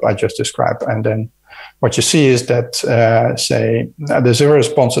setup I just described. And then what you see is that, say, the zero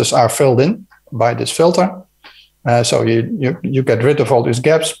responses are filled in by this filter. So you get rid of all these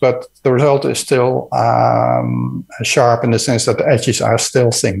gaps, but the result is still sharp in the sense that the edges are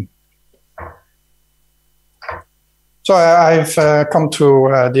still thin. So I've come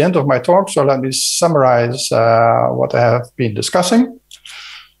to the end of my talk. So let me summarize what I have been discussing.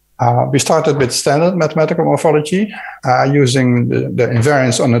 We started with standard mathematical morphology, using the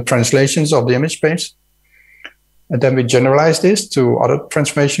invariance on the translations of the image space. And then we generalized this to other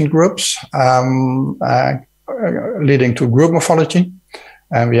transformation groups, leading to group morphology.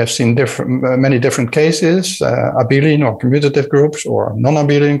 And we have seen many different cases, abelian or commutative groups or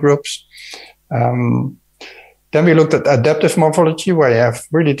non-abelian groups. Then we looked at adaptive morphology, where you have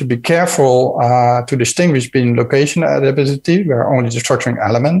really to be careful to distinguish between location adaptivity, where only the structuring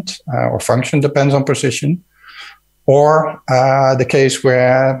element or function depends on position, or the case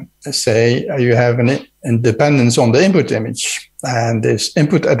where, say, you have an independence on the input image, and this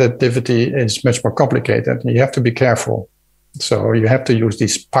input adaptivity is much more complicated. You have to be careful. So you have to use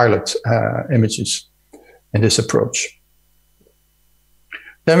these pilot images in this approach.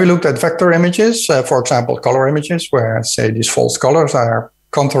 Then we looked at vector images, for example, color images, where, say, these false colors are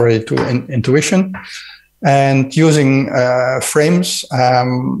contrary to intuition. And using frames,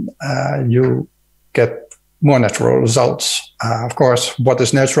 you get more natural results. Of course, what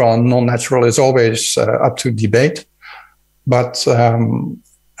is natural and non-natural is always up to debate. But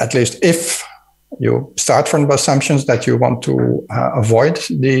at least if you start from the assumptions that you want to avoid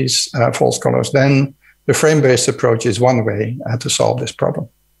these false colors, then the frame-based approach is one way to solve this problem.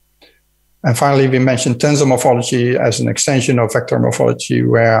 And finally, we mentioned tensor morphology as an extension of vector morphology,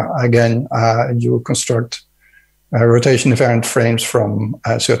 where, again, you construct rotation invariant frames from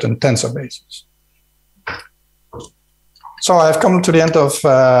certain tensor bases. So I've come to the end of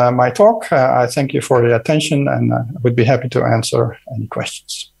my talk. I thank you for your attention, and I would be happy to answer any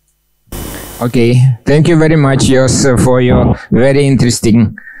questions. Okay, thank you very much, Jos, for your very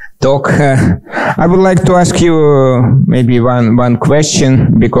interesting talk. I would like to ask you maybe one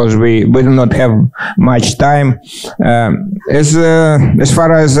question, because we do not have much time. As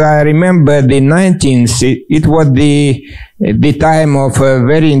far as I remember, the 19th, it was the time of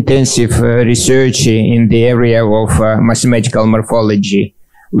very intensive research in the area of mathematical morphology.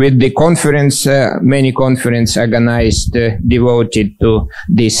 with the conference, many conferences organized, devoted to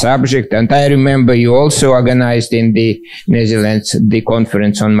this subject. And I remember you also organized in the Netherlands the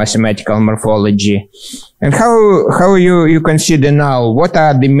conference on mathematical morphology. And how you consider now, what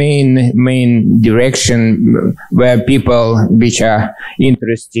are the main direction where people which are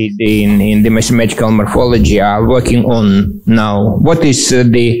interested in the mathematical morphology are working on now? What is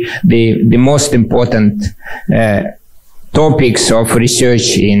the most important topics of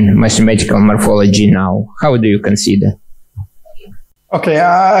research in mathematical morphology now? How do you consider? Okay,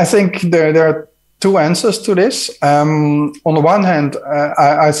 I think there are two answers to this. On the one hand,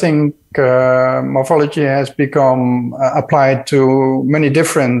 I think morphology has become applied to many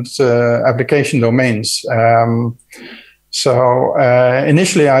different application domains.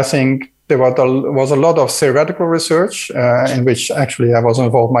 Initially, I think there was a lot of theoretical research in which actually I was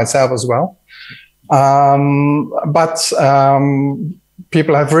involved myself as well.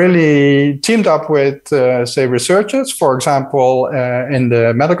 People have really teamed up with, say, researchers. For example, in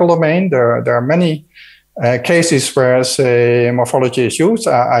the medical domain, there are many cases where, say, morphology is used.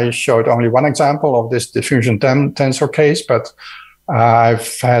 I showed only one example of this diffusion tensor case, but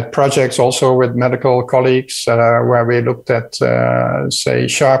I've had projects also with medical colleagues where we looked at, say,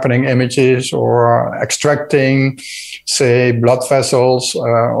 sharpening images or extracting, say, blood vessels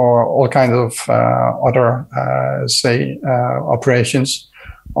or all kinds of other, say, operations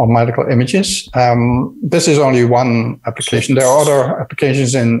on medical images. This is only one application. There are other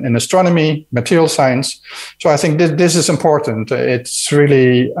applications in astronomy, material science. So I think this is important. It's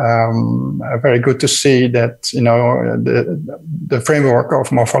really very good to see that, you know, the framework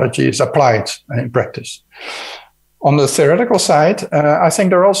of morphology is applied in practice. On the theoretical side, I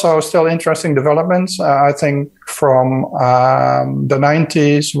think there are also still interesting developments. I think from the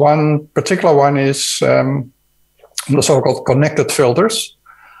 90s, one particular one is the so-called connected filters.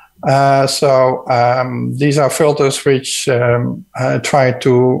 These are filters which try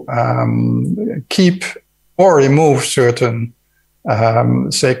to keep or remove certain,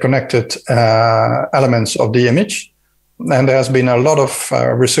 say, connected elements of the image. And there has been a lot of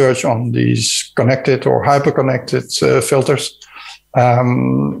research on these connected or hyperconnected filters.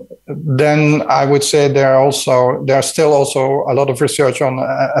 Then I would say there's still also a lot of research on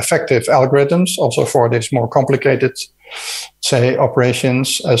effective algorithms, also for this more complicated, say,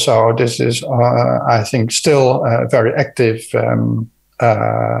 operations. So this is, I think, still a very active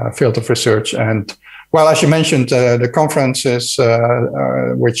field of research. And well, as you mentioned, the conferences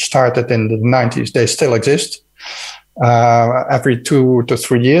which started in the 90s, they still exist. Every 2 to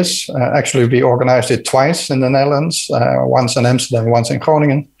 3 years. Actually, we organized it twice in the Netherlands, once in Amsterdam, once in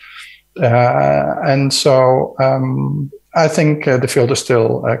Groningen. And so I think the field is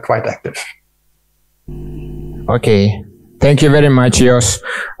still quite active. Okay. Thank you very much, Jos.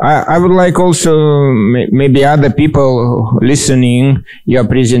 I would like also, maybe other people listening your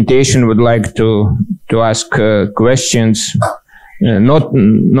presentation would like to ask questions. Not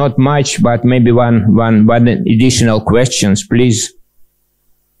much, but maybe one additional questions, please.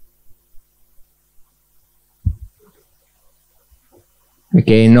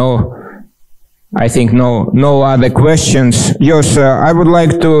 Okay, no, I think no other questions. Jos, I would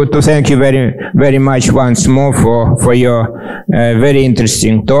like to thank you very much once more for your very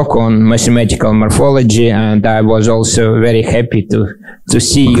interesting talk on mathematical morphology, and I was also very happy to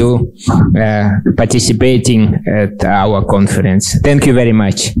see you participating at our conference. Thank you very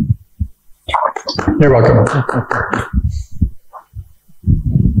much. You're welcome.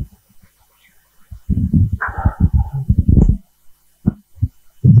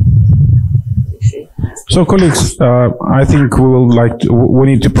 So, colleagues, I think we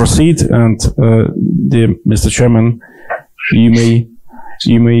need to proceed, and Mr. Chairman,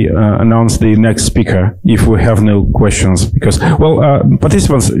 you may announce the next speaker if we have no questions. Because, well,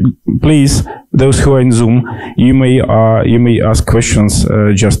 participants, please, those who are in Zoom, you may ask questions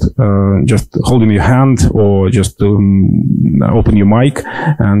just holding your hand or just open your mic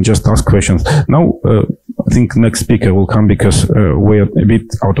and just ask questions. Now, I think next speaker will come because we're a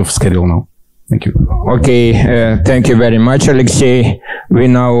bit out of schedule now. Thank you. Okay, thank you very much, Alexei. We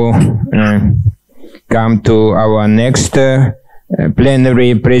now come to our next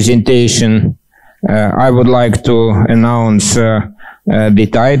plenary presentation. I would like to announce the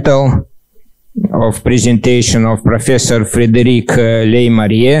title of presentation of Professor Frederic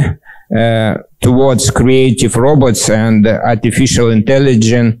Leymarie, Towards Creative Robots and Artificial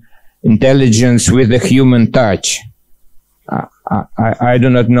Intelligence with a Human Touch. I do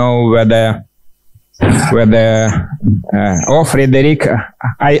not know whether Frederic,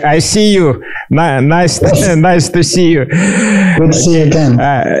 I see you. Nice to see you. Good to see you again.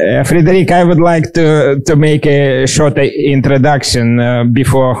 Frederic, I would like to make a short introduction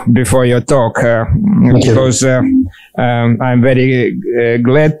before your talk, because I'm very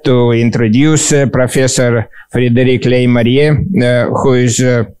glad to introduce Professor Frederic Leymarie, who is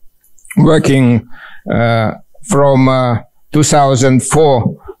working from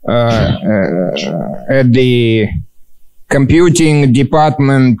 2004 at the computing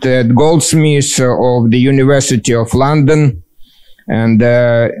department at Goldsmiths of the University of London. And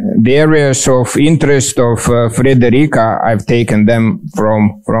the areas of interest of Frederic, I've taken them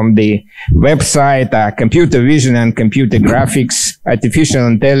from the website, computer vision and computer graphics, artificial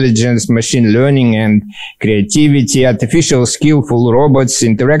intelligence, machine learning and creativity, artificial skillful robots,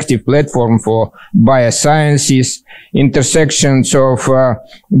 interactive platform for biosciences, intersections of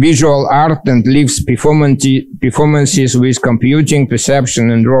visual art and lives performances with computing,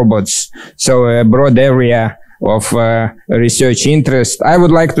 perception and robots. So a broad area of research interest. I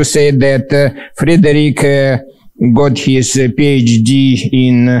would like to say that Frederic got his PhD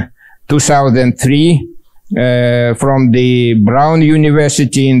in 2003 from the Brown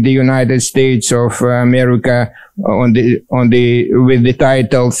University in the United States of America with the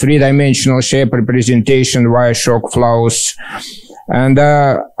title Three-Dimensional Shape Representation via Shock Flows. And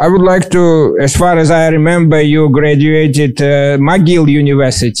I would like to, as far as I remember, you graduated McGill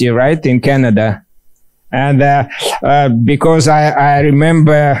University, right, in Canada? And because I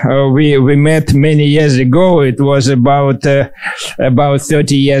remember we met many years ago, it was about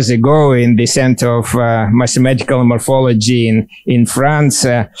 30 years ago in the Center of Mathematical Morphology in France.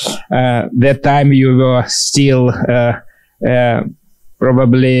 That time you were still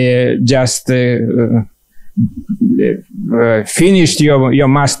probably just finished your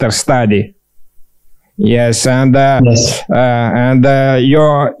master study. Yes, and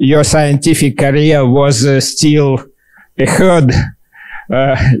your scientific career was still ahead.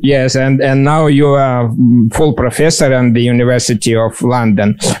 Yes, and now you are full professor at the University of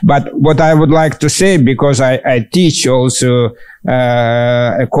London. But what I would like to say, because I teach also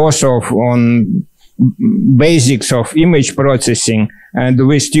a course on basics of image processing, and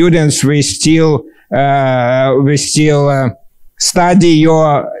with students we still study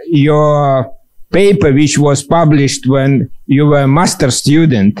your paper which was published when you were a master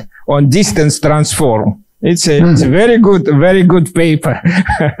student on distance transform. It's a very good paper.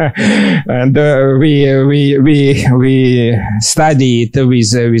 And we study it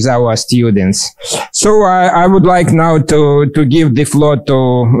with our students. So I would like now to give the floor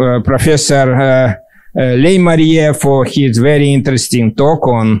to Professor Leymarie for his very interesting talk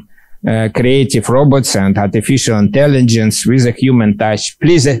on creative robots and artificial intelligence with a human touch.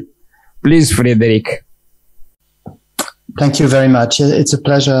 Please, Frederic. Thank you very much. It's a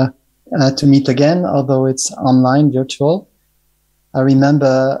pleasure to meet again, although it's online, virtual. I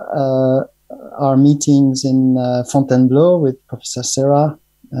remember our meetings in Fontainebleau with Professor Serra,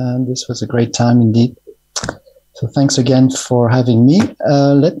 and this was a great time indeed. So thanks again for having me.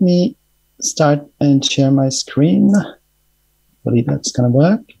 Let me start and share my screen. I believe that's going to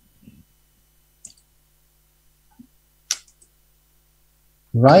work.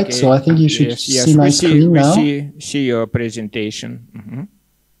 Right, okay. So I think you should see my screen now. We see your presentation. Mm-hmm.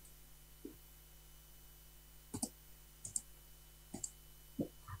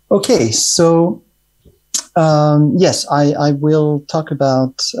 Okay, so yes, I will talk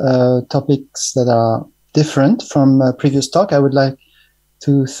about topics that are different from previous talk. I would like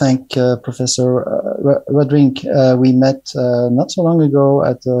to thank Professor Roerdink. We met not so long ago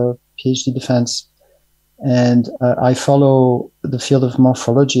at the PhD defense. And I follow the field of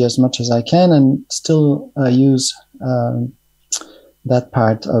morphology as much as I can and still use that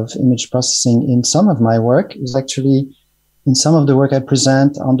part of image processing in some of my work. It's actually in some of the work I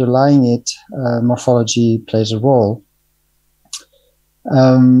present, underlying it, morphology plays a role.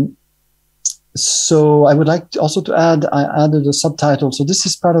 So I would like also to add, I added a subtitle. So this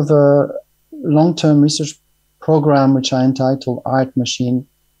is part of a long-term research program, which I entitled Art Machine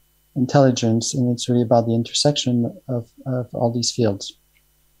Intelligence, and it's really about the intersection of all these fields.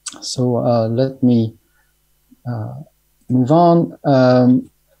 So let me move on.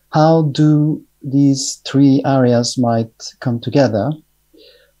 How do these three areas might come together?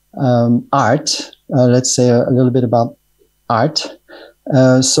 Art, let's say a little bit about art.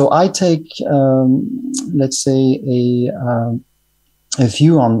 So I take, let's say, a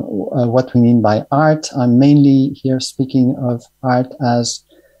view on what we mean by art. I'm mainly here speaking of art as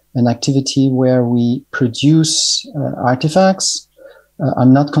an activity where we produce artifacts.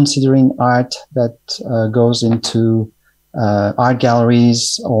 I'm not considering art that goes into art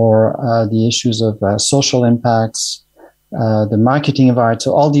galleries or the issues of social impacts the marketing of art.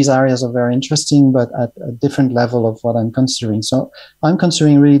 So all these areas are very interesting, but at a different level of what I'm considering. So I'm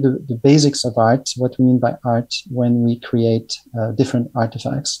considering really the basics of art, what we mean by art when we create different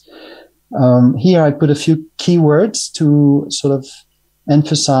artifacts. Here I put a few keywords to sort of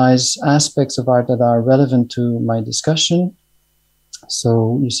emphasize aspects of art that are relevant to my discussion.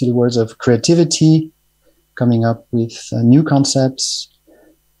 So you see the words of creativity, coming up with new concepts.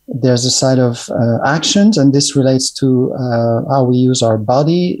 There's a side of actions, and this relates to how we use our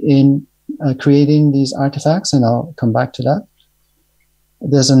body in creating these artifacts, and I'll come back to that.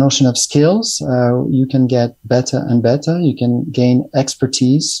 There's a notion of skills. You can get better and better. You can gain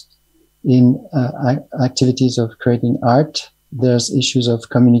expertise in activities of creating art. There's issues of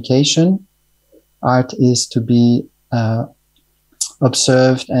communication. Art is to be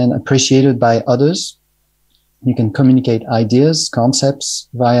observed and appreciated by others. You can communicate ideas, concepts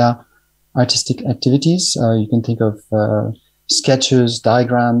via artistic activities. You can think of sketches,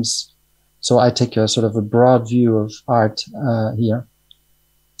 diagrams. So I take a sort of a broad view of art here.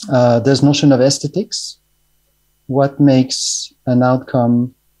 There's notion of aesthetics. What makes an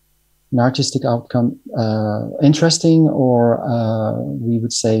outcome, an artistic outcome, interesting, or we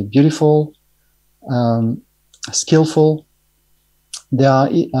would say beautiful, skillful. There are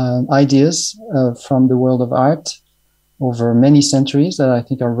ideas from the world of art over many centuries that I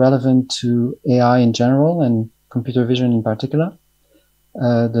think are relevant to AI in general and computer vision in particular.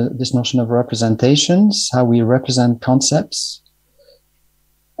 This notion of representations, how we represent concepts.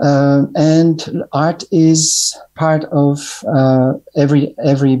 And art is part of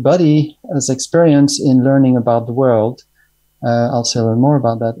everybody's experience in learning about the world. I'll say a little more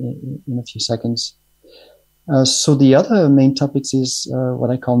about that in a few seconds. So the other main topics is what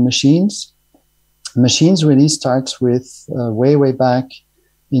I call machines. Machines really starts with way back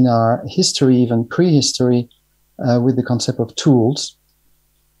in our history, even prehistory, with the concept of tools.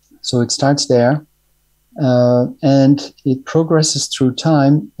 So it starts there, and it progresses through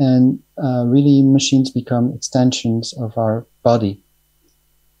time, and really machines become extensions of our body.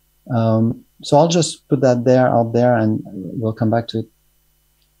 So I'll just put that out there, and we'll come back to it.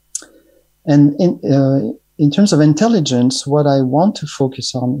 And in terms of intelligence, what I want to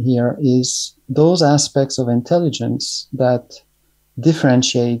focus on here is those aspects of intelligence that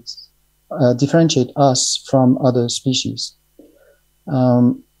differentiate us from other species.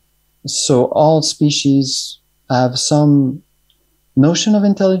 So all species have some notion of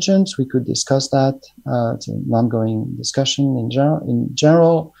intelligence. We could discuss that. It's an ongoing discussion in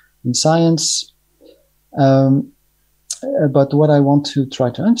general in science. But what I want to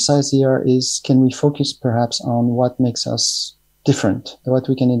try to emphasize here is, can we focus perhaps on what makes us different, what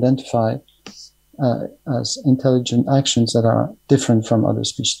we can identify as intelligent actions that are different from other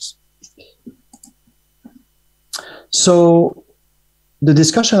species. So the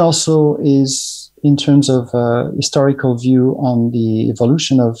discussion also is in terms of historical view on the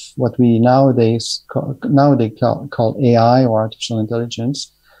evolution of what we nowadays call AI or artificial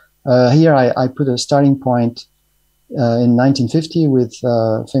intelligence. Here I put a starting point in 1950 with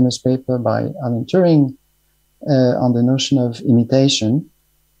a famous paper by Alan Turing on the notion of imitation,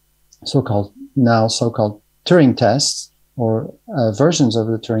 so-called Turing tests, or versions of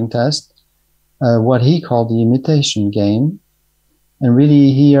the Turing test, what he called the imitation game. And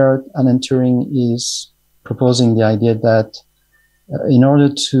really here, Alan Turing is proposing the idea that in order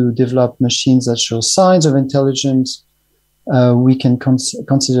to develop machines that show signs of intelligence, we can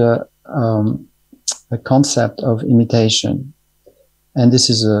consider a concept of imitation. And this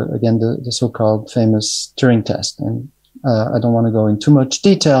is, again, the so-called famous Turing test. And I don't want to go into too much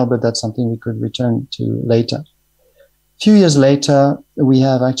detail, but that's something we could return to later. A few years later, we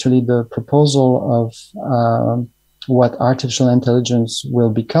have actually the proposal of what artificial intelligence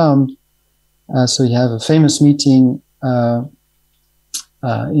will become. So you have a famous meeting in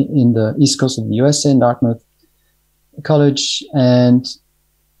the East Coast of the USA, in Dartmouth College, and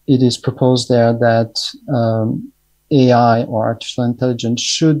it is proposed there that AI or artificial intelligence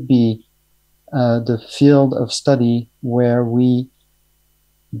should be the field of study where we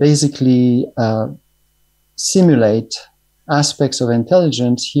basically simulate aspects of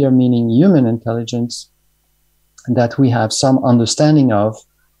intelligence, here meaning human intelligence, that we have some understanding of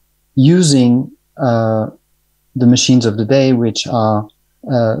using the machines of the day, which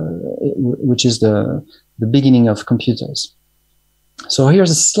is the beginning of computers. So here's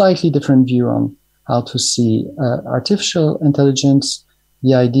a slightly different view on how to see artificial intelligence.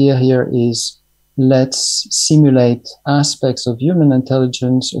 The idea here is, let's simulate aspects of human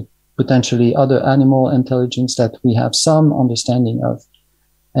intelligence, or potentially other animal intelligence that we have some understanding of,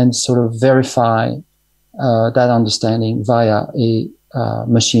 and sort of verify that understanding via a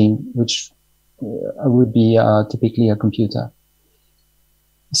machine, which would be typically a computer.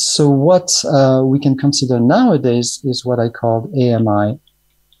 So what we can consider nowadays is what I call AMI,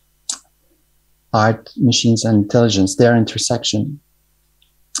 art, machines, and intelligence, their intersection.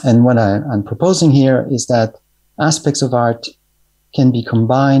 And what I'm proposing here is that aspects of art can be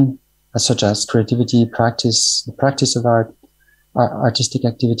combined, such as creativity, practice, the practice of art, artistic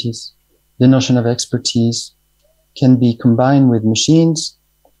activities, the notion of expertise can be combined with machines,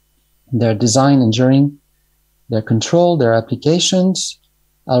 their design, engineering, their control, their applications.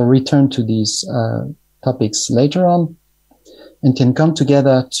 I'll return to these topics later on, and can come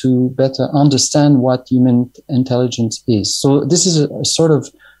together to better understand what human intelligence is. So this is a sort of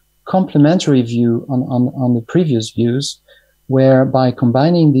complementary view on the previous views, where by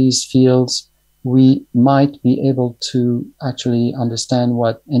combining these fields, we might be able to actually understand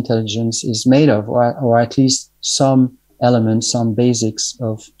what intelligence is made of, or at least some elements, some basics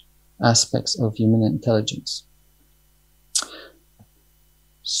of aspects of human intelligence.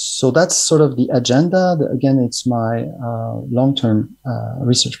 So that's sort of the agenda. Again, it's my long-term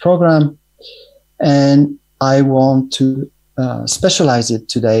research program, and I want to specialize it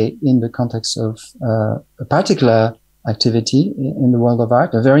today in the context of a particular activity in the world of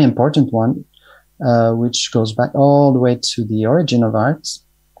art, a very important one, which goes back all the way to the origin of art,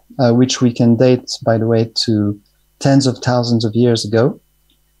 which we can date, by the way, to tens of thousands of years ago,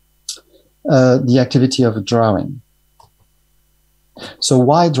 the activity of drawing. So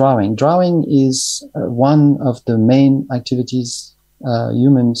why drawing? Drawing is one of the main activities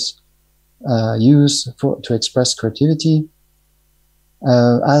humans use to express creativity.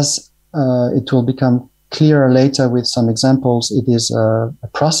 As it will become clearer later with some examples, it is a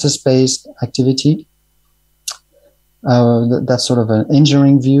process-based activity. That's sort of an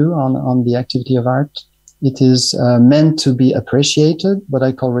engineering view on the activity of art. It is meant to be appreciated, what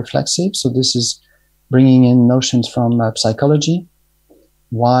I call reflexive. So this is bringing in notions from psychology.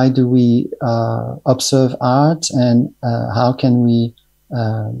 Why do we observe art, and how can we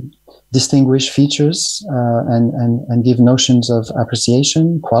distinguish features and give notions of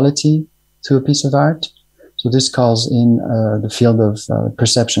appreciation, quality to a piece of art? So this calls in the field of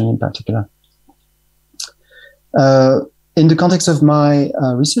perception in particular. In the context of my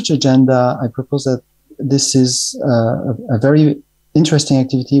research agenda, I propose that this is a very interesting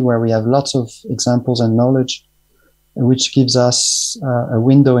activity where we have lots of examples and knowledge, which gives us a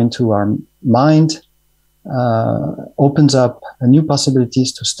window into our mind, opens up new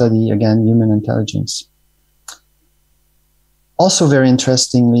possibilities to study, again, human intelligence. Also very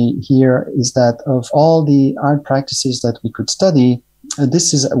interestingly here is that of all the art practices that we could study,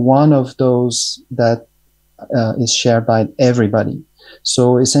 this is one of those that is shared by everybody.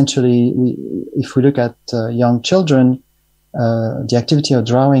 So essentially, if we look at young children, the activity of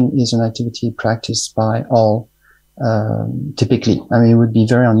drawing is an activity practiced by all. Typically, I mean, it would be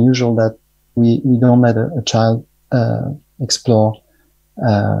very unusual that we don't let a child explore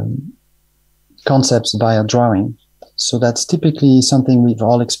concepts via drawing. So that's typically something we've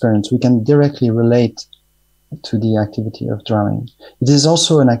all experienced. We can directly relate to the activity of drawing. It is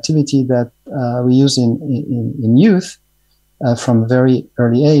also an activity that we use in youth from a very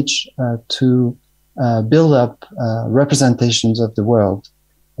early age to build up representations of the world.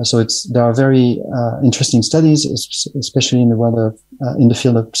 So there are very interesting studies, especially in the world of in the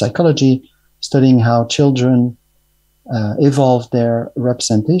field of psychology, studying how children evolve their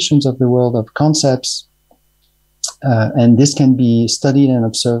representations of the world of concepts, and this can be studied and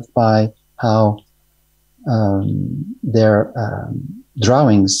observed by how their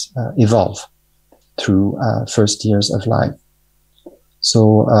drawings evolve through first years of life.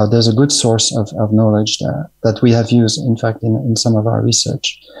 So there's a good source of knowledge that we have used, in fact, in some of our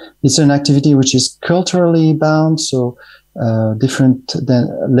research. It's an activity which is culturally bound, so different than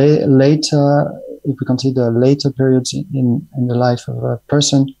later, if we consider later periods in the life of a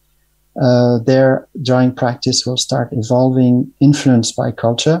person, their drawing practice will start evolving, influenced by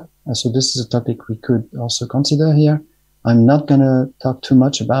culture. So this is a topic we could also consider here. I'm not going to talk too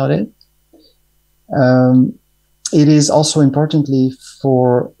much about it. It is also importantly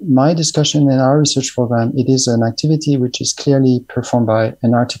for my discussion in our research program, it is an activity which is clearly performed by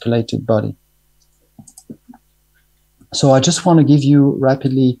an articulated body. So I just want to give you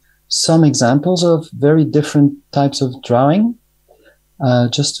rapidly some examples of very different types of drawing,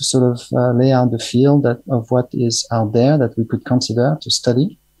 just to sort of lay out the field of what is out there that we could consider to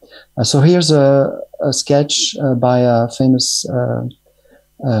study. So here's a sketch by a famous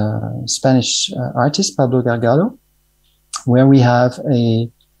Spanish artist, Pablo Gargalo, where we have a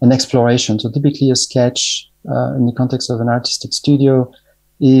an exploration. So typically a sketch in the context of an artistic studio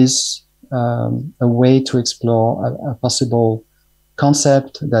is a way to explore a possible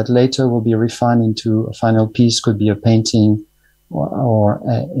concept that later will be refined into a final piece, could be a painting or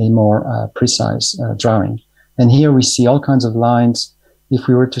a more precise drawing. And here we see all kinds of lines. If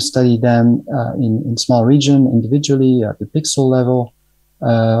we were to study them in small region individually at the pixel level,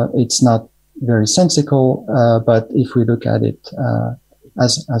 it's not very sensical, but if we look at it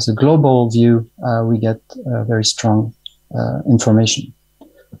as a global view, we get very strong information.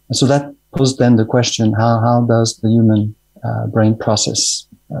 So that poses then the question, how does the human brain process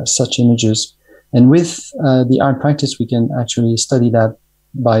such images? And with the art practice, we can actually study that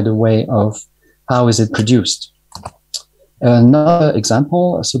by the way of how is it produced. Another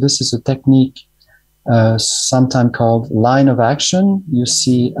example, so this is a technique sometimes called line of action. You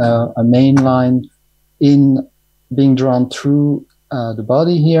see a main line being drawn through the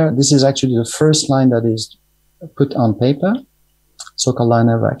body here. This is actually the first line that is put on paper, so-called line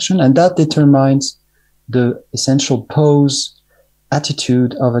of action, and that determines the essential pose,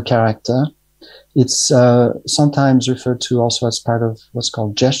 attitude of a character. It's sometimes referred to also as part of what's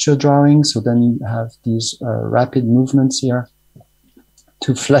called gesture drawing. So then you have these rapid movements here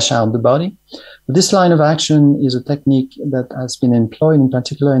to flesh out the body. But this line of action is a technique that has been employed in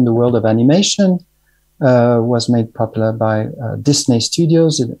particular in the world of animation, was made popular by Disney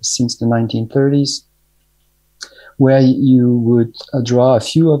Studios since the 1930s, where you would draw a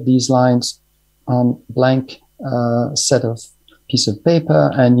few of these lines on blank set of piece of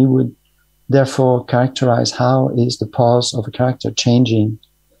paper, and you would therefore characterize how is the pose of a character changing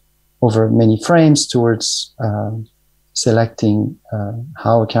over many frames towards selecting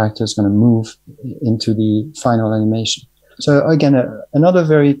how a character is going to move into the final animation. So again, another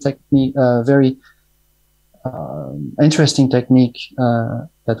very interesting technique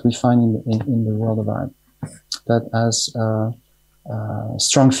that we find in the world of art that has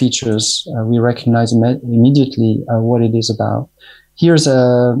strong features. We recognize immediately what it is about. Here's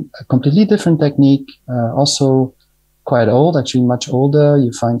a completely different technique, also quite old, actually much older.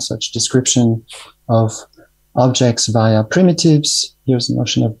 You find such description of objects via primitives. Here's the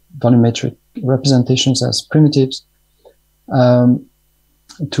notion of volumetric representations as primitives,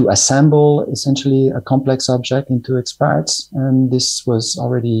 to assemble essentially a complex object into its parts. And this was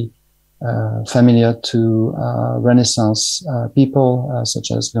already familiar to Renaissance people,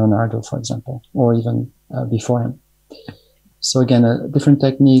 such as Leonardo, for example, or even before him. So again, a different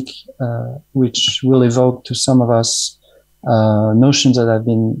technique, which will evoke to some of us notions that have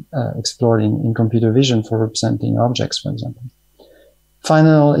been explored in computer vision for representing objects, for example.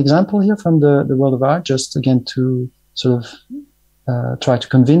 Final example here from the world of art, just again to sort of try to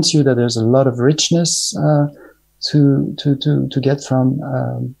convince you that there's a lot of richness to get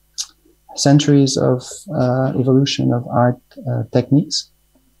from centuries of evolution of art techniques.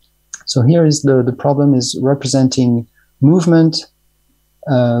 So here is the problem is representing movement,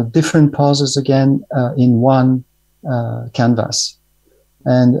 different poses again in one canvas.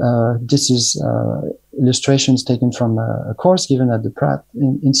 And this is illustrations taken from a course given at the Pratt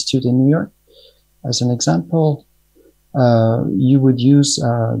Institute in New York. As an example, you would use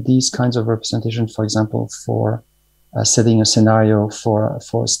these kinds of representations, for example, for setting a scenario for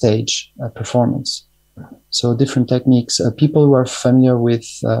a stage performance. So different techniques. People who are familiar with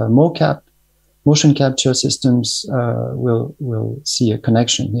mocap, motion capture systems, will see a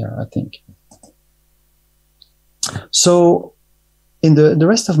connection here, I think. So in the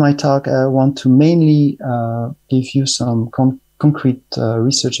rest of my talk, I want to mainly give you some concrete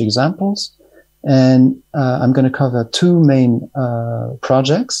research examples. And I'm going to cover two main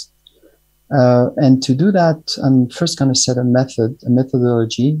projects. And to do that, I'm first going to set a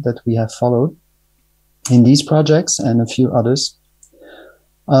methodology that we have followed in these projects and a few others.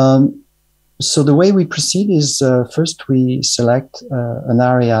 So the way we proceed is first we select an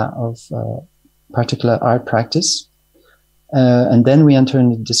area of particular art practice, and then we enter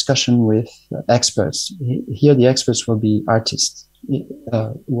into discussion with experts. Here the experts will be artists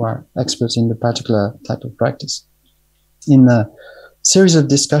who are experts in the particular type of practice. In a series of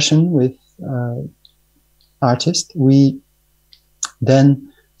discussion with artists, we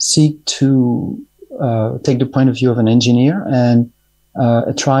then seek to take the point of view of an engineer and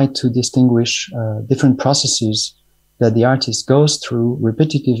try to distinguish different processes that the artist goes through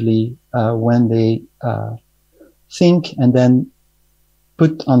repetitively when they think and then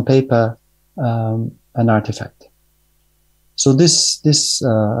put on paper an artifact. So this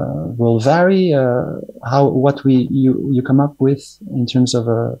will vary what you come up with in terms of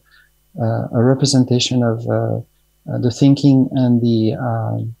a representation of the thinking and the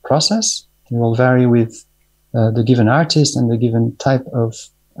process. It will vary with the given artist and the given type of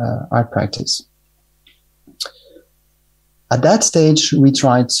art practice. At that stage, we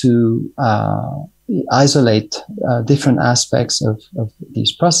try to isolate different aspects of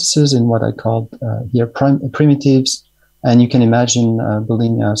these processes in what I called here primitives. And you can imagine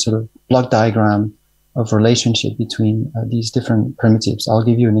building a sort of block diagram of relationship between these different primitives. I'll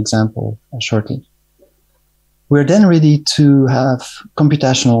give you an example shortly. We're then ready to have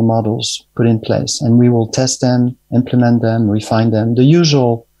computational models put in place, and we will test them, implement them, refine them, the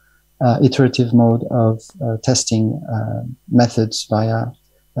usual iterative mode of testing methods via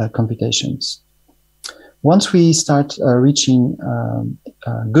computations. Once we start reaching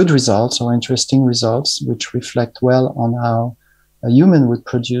good results or interesting results, which reflect well on how a human would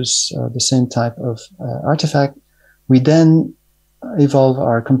produce the same type of artifact, we then evolve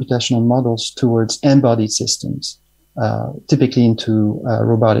our computational models towards embodied systems, typically into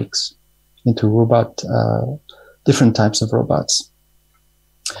robotics, into different types of robots.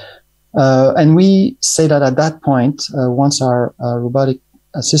 And we say that at that point, once our robotic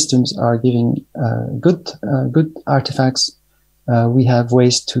systems are giving good artifacts, we have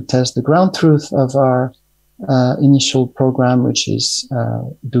ways to test the ground truth of our initial program, which is,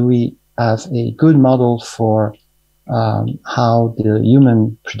 do we have a good model for how the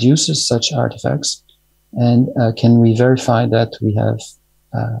human produces such artifacts, and can we verify that we have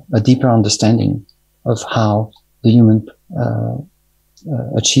a deeper understanding of how the human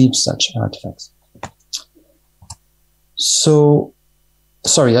achieves such artifacts. So,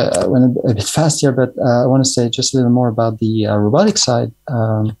 sorry, I went a bit fast here, but I want to say just a little more about the robotic side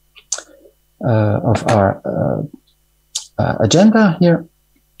of our agenda here.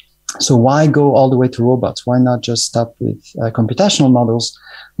 So why go all the way to robots? Why not just stop with computational models?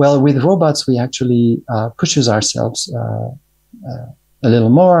 Well, with robots, we actually pushes ourselves a little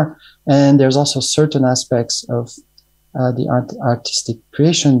more. And there's also certain aspects of the artistic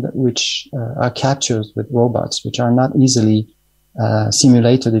creation which are captured with robots, which are not easily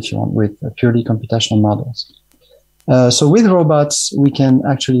simulated, if you want, with purely computational models. So with robots, we can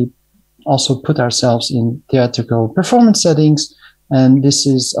actually also put ourselves in theatrical performance settings. And this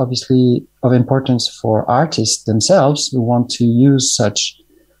is obviously of importance for artists themselves who want to use such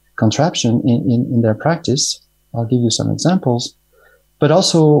contraption in their practice. I'll give you some examples. But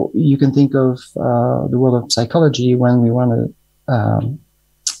also you can think of the world of psychology when we want to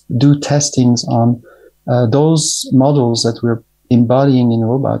do testings on those models that we're embodying in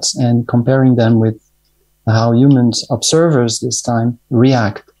robots and comparing them with how humans, observers this time,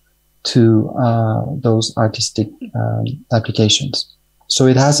 react to those artistic applications. So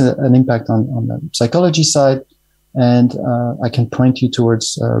it has an impact on the psychology side, and I can point you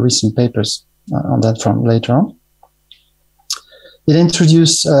towards recent papers on that front later on. It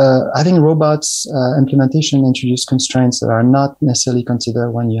introduced, having robots implementation introduced constraints that are not necessarily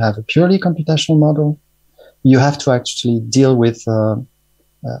considered when you have a purely computational model. You have to actually deal with a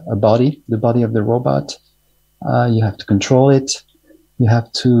body, the body of the robot. You have to control it. You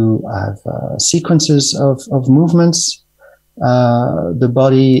have to have sequences of movements. The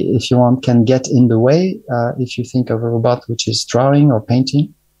body, if you want, can get in the way. If you think of a robot which is drawing or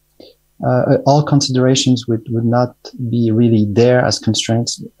painting, all considerations would not be really there as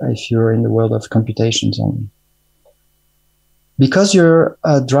constraints if you're in the world of computations only. Because you're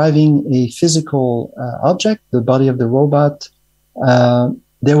driving a physical object, the body of the robot,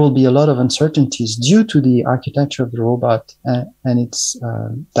 there will be a lot of uncertainties due to the architecture of the robot and its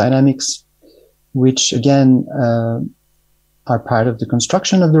dynamics, which again are part of the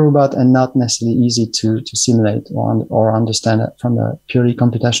construction of the robot and not necessarily easy to simulate or understand it from a purely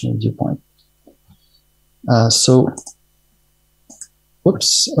computational viewpoint. So,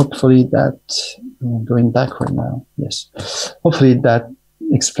 whoops, hopefully that, I'm going backward now, yes. Hopefully that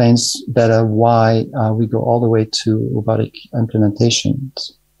explains better why we go all the way to robotic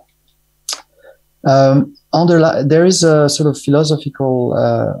implementations. There is a sort of philosophical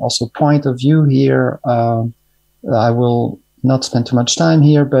also point of view here. I will not spend too much time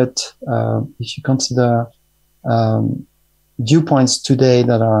here, but if you consider viewpoints today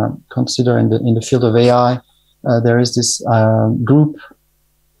that are considered in the field of AI, there is this group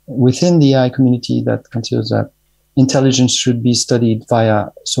within the AI community that considers that intelligence should be studied via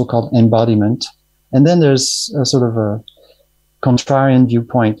so-called embodiment. And then there's a sort of a contrarian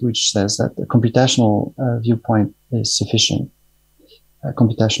viewpoint, which says that the computational viewpoint is sufficient, a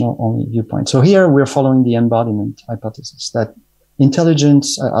computational only viewpoint. So here we're following the embodiment hypothesis that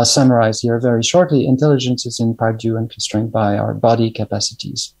intelligence, I'll summarize here very shortly, intelligence is in part due and constrained by our body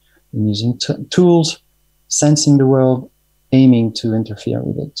capacities in using tools sensing the world, aiming to interfere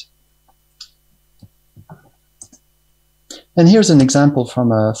with it. And here's an example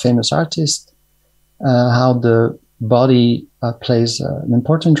from a famous artist, how the body plays an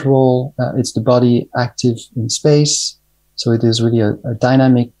important role. It's the body active in space. So it is really a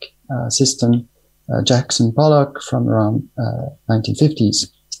dynamic system. Jackson Pollock from around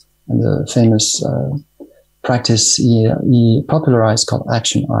 1950s, and the famous practice he popularized called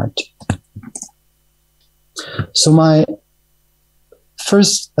action art. So my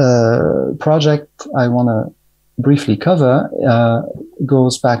first project I want to briefly cover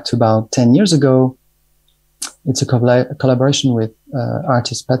goes back to about 10 years ago. It's a collaboration with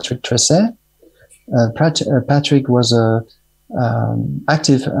artist Patrick Tresset. Patrick was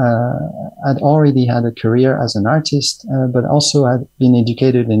active, had already had a career as an artist, but also had been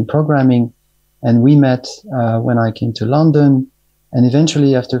educated in programming. And we met when I came to London. And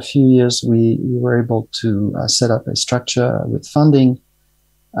eventually, after a few years, we were able to set up a structure with funding.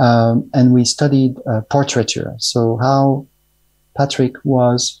 And we studied portraiture. So how Patrick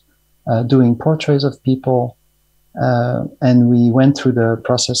was doing portraits of people. And we went through the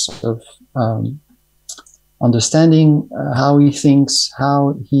process of understanding how he thinks,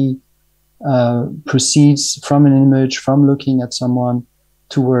 how he proceeds from an image, from looking at someone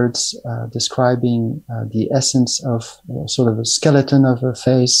towards describing the essence of sort of a skeleton of a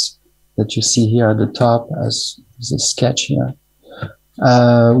face that you see here at the top as a sketch here.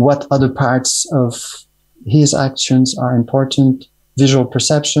 What other parts of his actions are important? Visual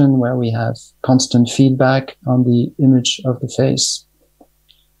perception, where we have constant feedback on the image of the face.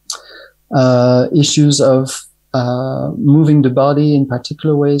 Issues of moving the body in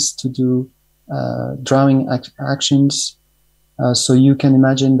particular ways to do drawing actions. So you can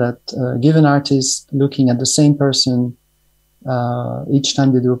imagine that given artist looking at the same person, each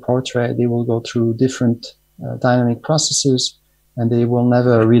time they do a portrait, they will go through different dynamic processes, and they will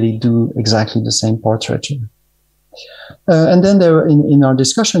never really do exactly the same portraiture. And then there, in our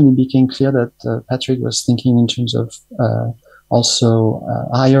discussion, it became clear that Patrick was thinking in terms of also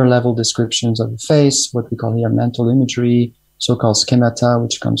higher level descriptions of the face, what we call here mental imagery, so-called schemata,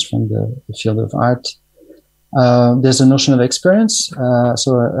 which comes from the field of art. There's a notion of experience.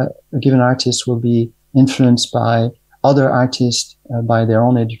 So a given artist will be influenced by other artists, by their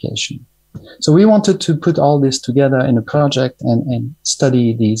own education. So we wanted to put all this together in a project and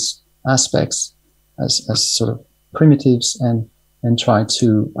study these aspects as sort of primitives and try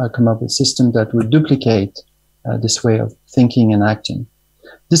to come up with a system that would duplicate this way of thinking and acting.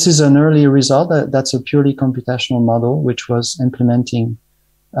 This is an early result. That's a purely computational model, which was implementing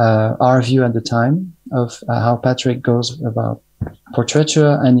our view at the time of how Patrick goes about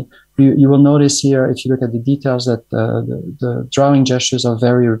portraiture. And you will notice here, if you look at the details, that the drawing gestures are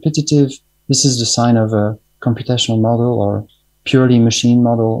very repetitive. This is the sign of a computational model or purely machine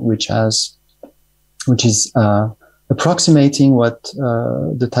model, which is approximating what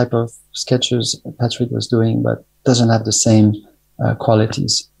the type of sketches Patrick was doing, but doesn't have the same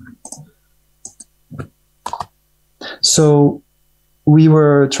qualities. So we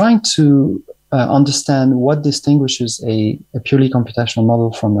were trying to understand what distinguishes a purely computational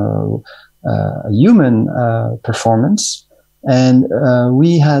model from a human performance. And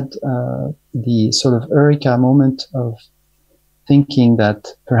we had the sort of eureka moment of thinking that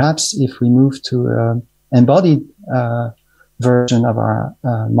perhaps if we move to an embodied version of our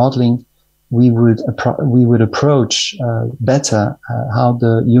modeling, we would approach better how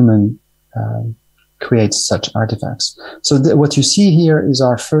the human creates such artifacts. So what you see here is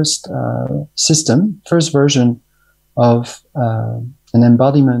our first first version of an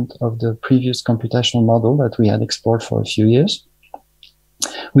embodiment of the previous computational model that we had explored for a few years.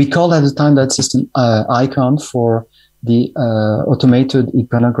 We called at the time that system Icon for the automated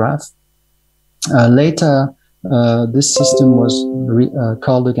iconograph. Later, this system was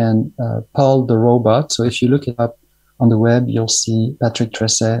called again Paul the Robot. So if you look it up on the web, you'll see Patrick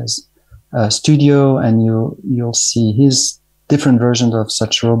Tresset's studio, and you'll see his different versions of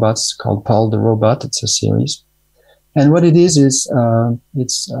such robots called Paul the Robot. It's a series. And what it is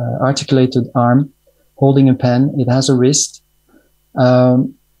it's articulated arm holding a pen. It has a wrist.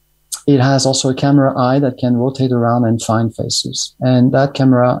 It has also a camera eye that can rotate around and find faces. And that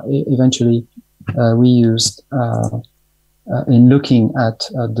camera eventually we used in looking at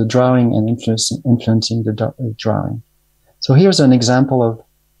the drawing and influencing the drawing. So here's an example of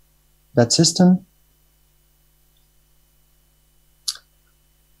that system.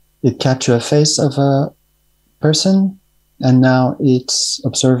 It captures a face of a person, and now it's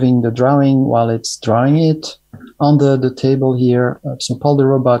observing the drawing while it's drawing it on the table here. So Paul the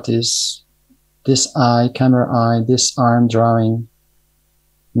Robot is this eye, camera eye, this arm drawing,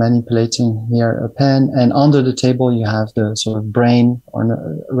 manipulating here a pen, and under the table you have the sort of brain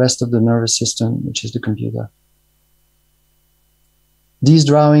or rest of the nervous system, which is the computer. These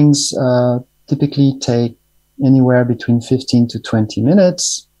drawings typically take anywhere between 15 to 20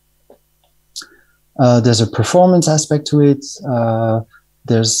 minutes. There's a performance aspect to it.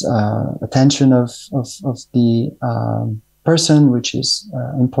 There's attention of the person, which is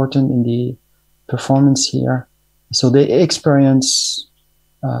important in the performance here. So they experience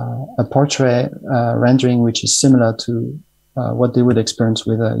a portrait rendering which is similar to what they would experience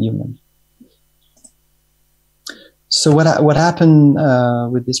with a human. So what happened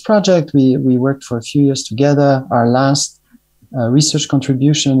with this project? We worked for a few years together. Our last research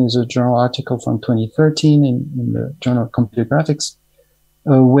contribution is a journal article from 2013 in the Journal of Computer Graphics,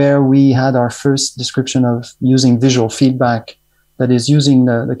 where we had our first description of using visual feedback, that is using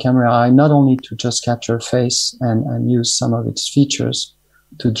the camera eye not only to just capture face and use some of its features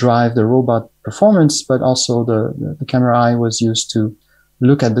to drive the robot performance, but also the camera eye was used to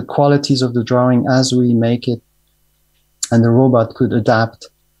look at the qualities of the drawing as we make it, and the robot could adapt,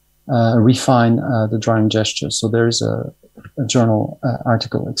 refine the drawing gesture. So there is a journal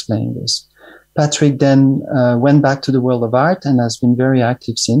article explaining this. Patrick then went back to the world of art and has been very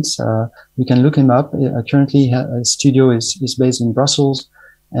active since. You can look him up. Currently, his studio is based in Brussels,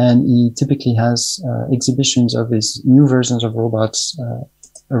 and he typically has exhibitions of his new versions of robots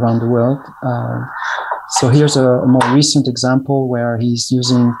around the world. So here's a more recent example where he's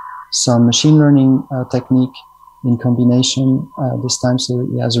using some machine learning technique in combination this time. So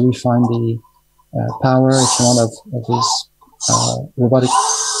he has refined the power, if you want, of his robotic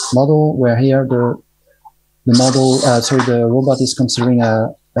model, where here the robot is considering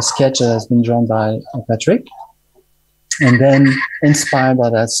a sketch that has been drawn by Patrick, and then inspired by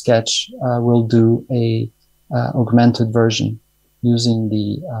that sketch, we'll do a augmented version using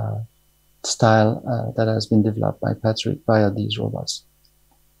the style that has been developed by Patrick via these robots.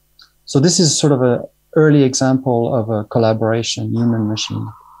 So this is sort of an early example of a collaboration, human-machine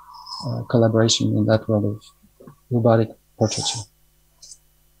collaboration in that world of robotic portraiture.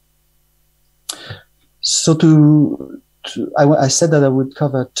 So I said that I would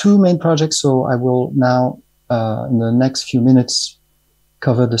cover two main projects, so I will now, in the next few minutes,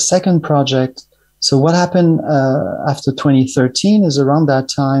 cover the second project. So what happened after 2013 is around that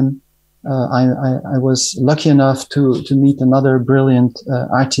time, I was lucky enough to meet another brilliant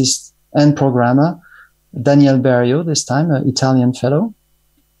artist and programmer, Daniel Berio, this time, an Italian fellow.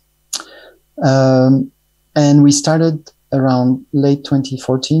 And we started around late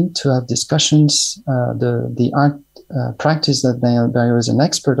 2014 to have discussions. The art practice that Daniel Berio is an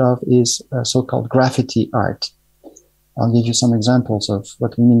expert of is so-called graffiti art. I'll give you some examples of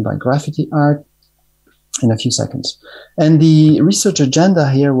what we mean by graffiti art in a few seconds. And the research agenda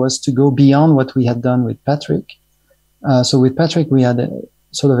here was to go beyond what we had done with Patrick. So with Patrick, we had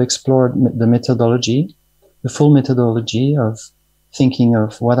sort of explored the methodology, the full methodology of thinking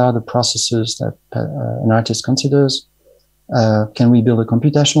of what are the processes that an artist considers. Can we build a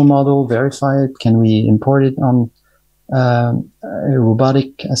computational model, verify it? Can we import it on a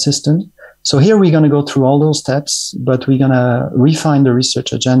robotic system? So here we're going to go through all those steps, but we're going to refine the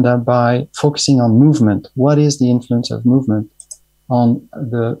research agenda by focusing on movement. What is the influence of movement on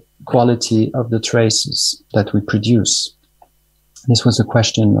the quality of the traces that we produce? This was a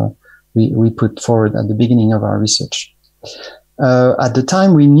question we put forward at the beginning of our research. At the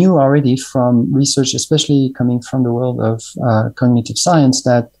time, we knew already from research, especially coming from the world of cognitive science,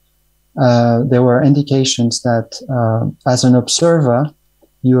 that there were indications that as an observer,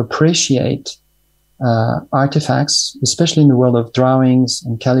 you appreciate artifacts, especially in the world of drawings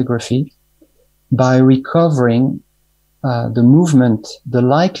and calligraphy, by recovering the movement, the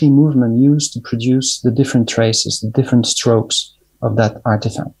likely movement used to produce the different traces, the different strokes of that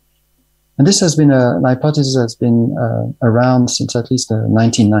artifact. And this has been an hypothesis that's been around since at least the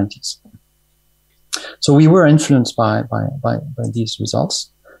 1990s. So we were influenced by these results.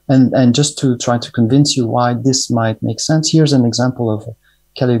 And just to try to convince you why this might make sense, here's an example of a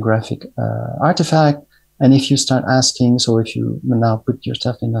calligraphic artifact. And if you start asking, so if you now put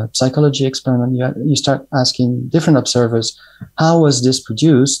yourself in a psychology experiment, you start asking different observers, how was this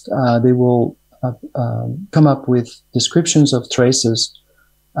produced? They will come up with descriptions of traces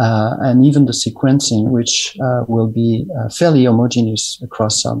and even the sequencing, which will be fairly homogeneous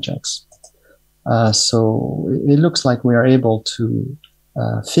across subjects. So it looks like we are able to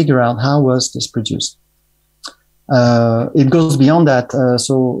figure out how was this produced. It goes beyond that.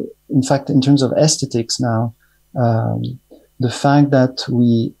 So in fact, in terms of aesthetics now, the fact that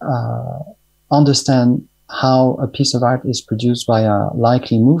we understand how a piece of art is produced by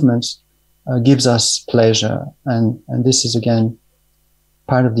likely movements gives us pleasure. And this is, again,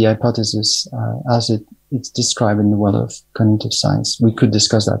 part of the hypothesis as it's described in the world of cognitive science. We could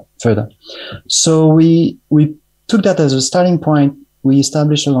discuss that further. So we took that as a starting point. We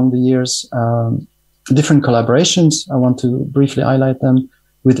established along the years different collaborations. I want to briefly highlight them.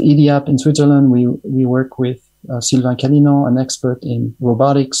 With UIIP in Switzerland, we work with Sylvain Calino, an expert in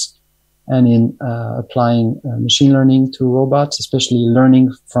robotics and in applying machine learning to robots, especially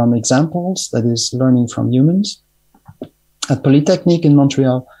learning from examples, that is, learning from humans. At Polytechnique in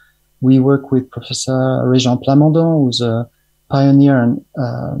Montreal, we work with Professor Régent Plamondon, who's a pioneer and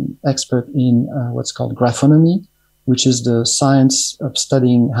expert in what's called graphonomy, which is the science of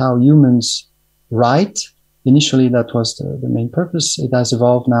studying how humans write. Initially, that was the main purpose. It has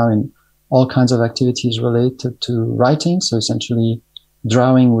evolved now in all kinds of activities related to writing. So essentially,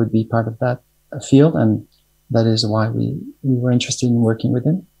 drawing would be part of that field, and that is why we were interested in working with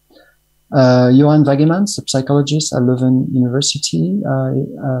him. Johan Wagemans, a psychologist at Leuven University,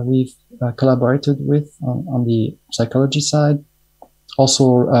 we've collaborated with on the psychology side.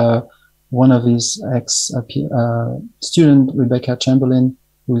 Also, one of his ex-student, Rebecca Chamberlain,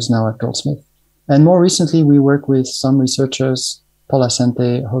 who is now at Goldsmith. And more recently, we work with some researchers, Paul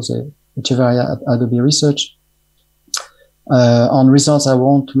Asante, Jose Echeverria at Adobe Research. On results, I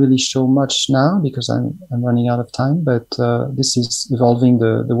won't really show much now because I'm running out of time, but this is evolving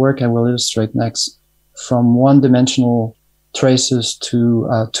the work I will illustrate next from one-dimensional traces to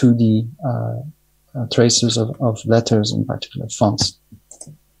 2D traces of letters, in particular fonts.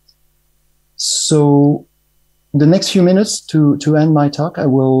 So the next few minutes to end my talk, I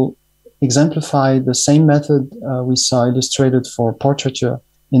will exemplify the same method we saw illustrated for portraiture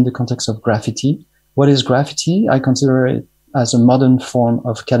in the context of graffiti. What is graffiti? I consider it as a modern form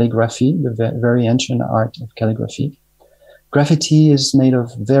of calligraphy, the very ancient art of calligraphy. Graffiti is made of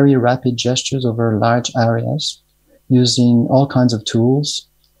very rapid gestures over large areas using all kinds of tools,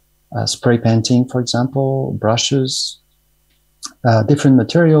 spray painting, for example, brushes, different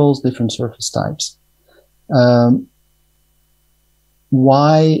materials, different surface types.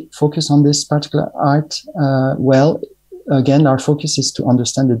 Why focus on this particular art? Well, again, our focus is to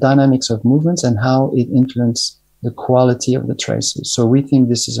understand the dynamics of movements and how it influences the quality of the traces. So we think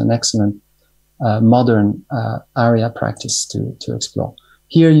this is an excellent modern area practice to explore.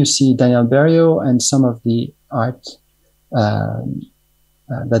 Here you see Daniel Berrio and some of the art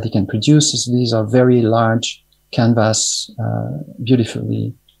that he can produce. These are very large canvas,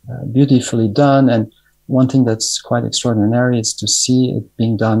 beautifully done. And one thing that's quite extraordinary is to see it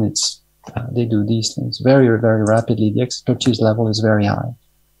being done. They do these things very, very rapidly. The expertise level is very high.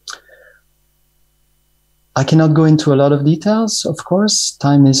 I cannot go into a lot of details, of course,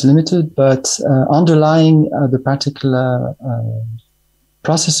 time is limited, but underlying the particular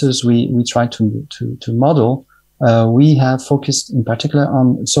processes we try to model, we have focused in particular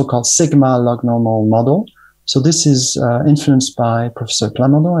on so-called sigma log normal model. So this is influenced by Professor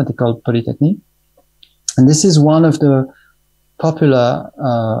Plamondon at École Polytechnique. And this is one of the popular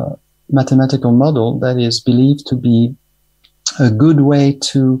mathematical model that is believed to be a good way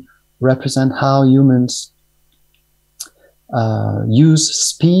to represent how humans use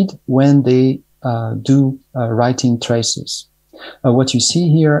speed when they do writing traces. What you see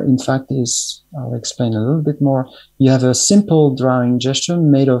here, in fact, is, I'll explain a little bit more. You have a simple drawing gesture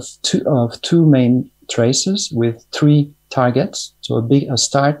made of two main traces with 3 targets. So a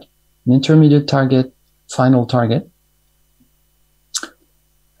start, an intermediate target, final target.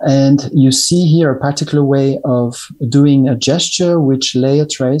 And you see here a particular way of doing a gesture which lay a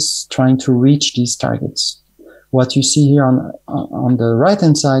trace trying to reach these targets. What you see here on the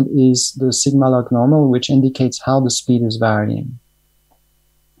right-hand side is the sigma log normal, which indicates how the speed is varying.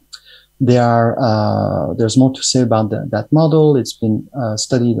 There's more to say about that model. It's been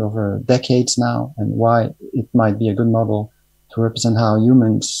studied over decades now, and why it might be a good model to represent how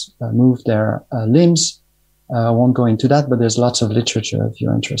humans move their limbs. I won't go into that, but there's lots of literature if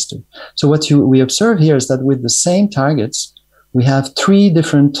you're interested. So what we observe here is that with the same targets, we have 3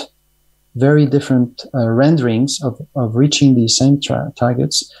 very different renderings of reaching these same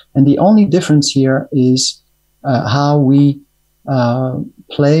targets. And the only difference here is how we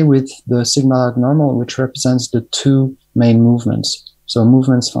play with the sigma log normal, which represents the 2 main movements. So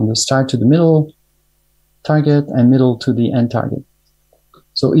movements from the start to the middle target and middle to the end target.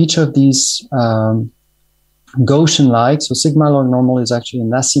 So each of these Gaussian-like, so sigma log normal is actually an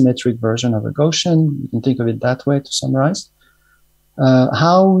asymmetric version of a Gaussian. You can think of it that way to summarize.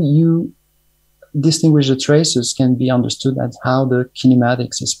 How you distinguish the traces can be understood as how the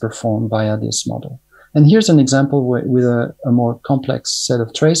kinematics is performed via this model. And here's an example with a more complex set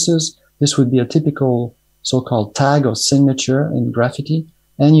of traces. This would be a typical so-called tag or signature in graffiti.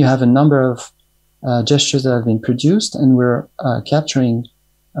 And you have a number of gestures that have been produced, and we're capturing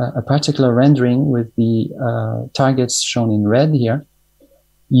a particular rendering with the targets shown in red here,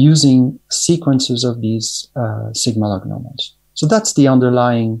 using sequences of these sigma log normals. So that's the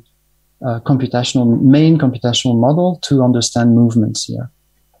underlying main computational model to understand movements here.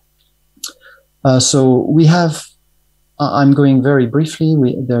 So we have, I'm going very briefly,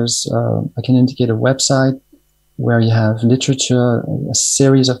 I can indicate a website where you have literature, a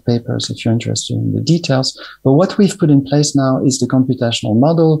series of papers if you're interested in the details. But what we've put in place now is the computational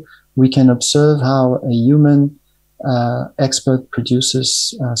model. We can observe how a human expert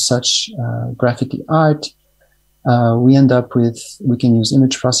produces such graffiti art. We end up with, we can use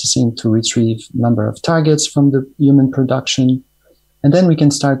image processing to retrieve number of targets from the human production. And then we can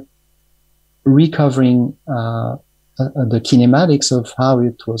start recovering the kinematics of how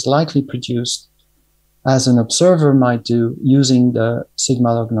it was likely produced as an observer might do using the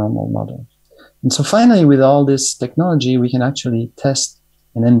sigma log normal model. And so finally, with all this technology, we can actually test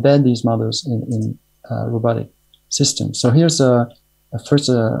and embed these models in robotic systems. So here's first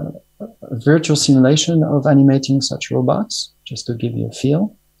a virtual simulation of animating such robots, just to give you a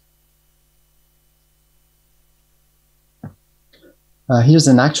feel. Here's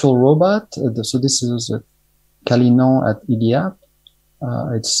an actual robot. So this is a Calinon at UIIP.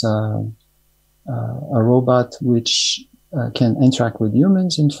 It's a robot which can interact with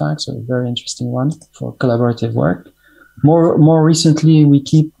humans, in fact, so a very interesting one for collaborative work. More recently, we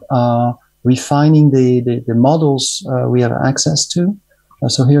keep refining the models we have access to.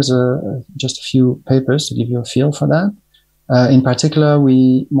 So here's just a few papers to give you a feel for that. In particular,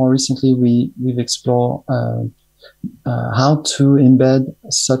 more recently we've explored how to embed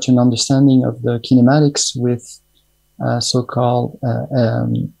such an understanding of the kinematics with so-called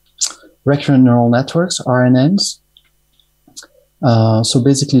recurrent neural networks, RNNs. So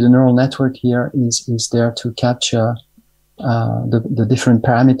basically, the neural network here is there to capture the different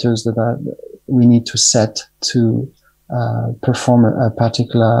parameters that we need to set to perform a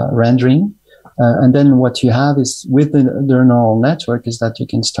particular rendering. And then what you have is with the neural network is that you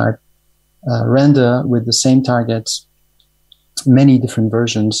can start render with the same targets, many different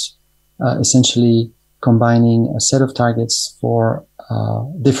versions, essentially combining a set of targets for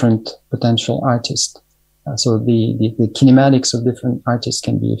different potential artists. So the kinematics of different artists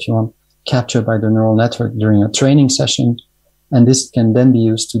can be, if you want, captured by the neural network during a training session. And this can then be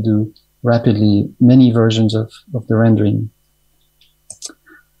used to do rapidly many versions of the rendering.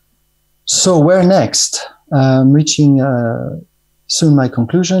 So where next? Reaching soon my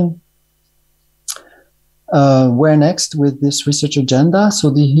conclusion. Where next with this research agenda?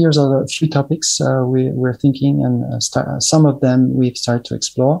 So here's a few topics we're thinking, and some of them we've started to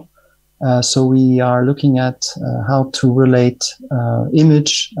explore. So we are looking at how to relate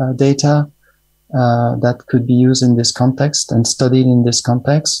image data that could be used in this context and studied in this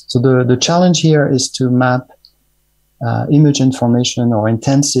context. So the challenge here is to map image information or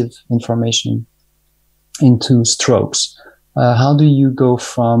intensive information into strokes. How do you go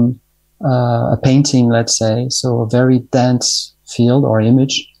from a painting, let's say, so a very dense field or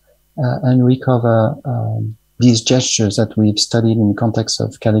image, and recover these gestures that we've studied in the context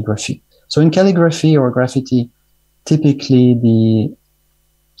of calligraphy. So in calligraphy or graffiti, typically the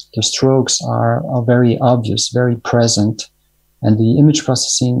strokes are very obvious, very present, and the image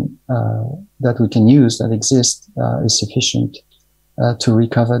processing that we can use that exists is sufficient to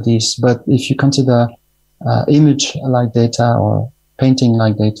recover these. But if you consider image-like data or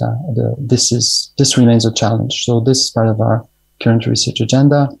painting-like data, this remains a challenge. So this is part of our current research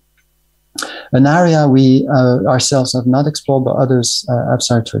agenda. An area we ourselves have not explored, but others have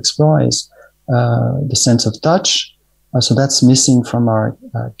started to explore, is the sense of touch. So that's missing from our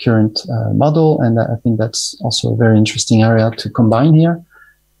current model, and I think that's also a very interesting area to combine here.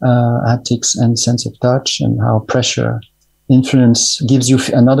 Haptics and sense of touch, and how pressure influence gives you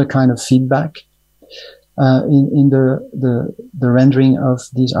another kind of feedback in the rendering of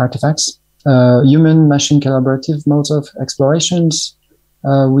these artifacts. Human-machine collaborative modes of explorations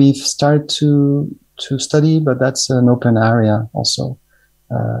we've started to study, but that's an open area also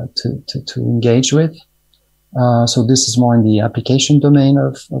to engage with. So this is more in the application domain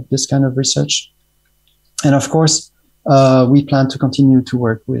of this kind of research. And of course, we plan to continue to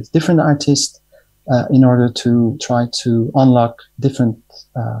work with different artists in order to try to unlock different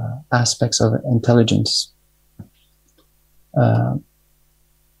aspects of intelligence.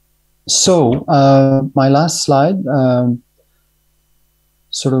 So my last slide,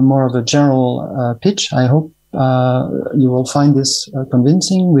 sort of more of a general pitch. I hope you will find this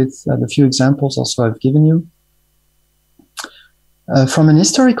convincing with the few examples also I've given you. From an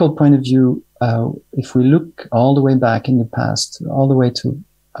historical point of view, if we look all the way back in the past, all the way to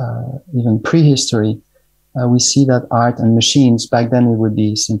even prehistory, we see that art and machines, back then it would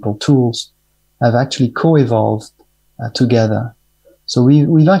be simple tools, have actually co-evolved together. So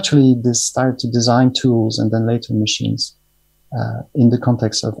we've actually started to design tools and then later machines in the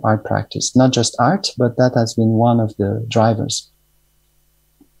context of art practice. Not just art, but that has been one of the drivers.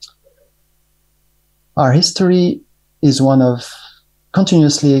 Our history is one of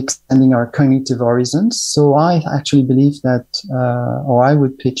continuously extending our cognitive horizons. So I actually believe that, or I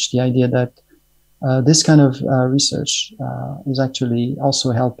would pitch the idea that this kind of research is actually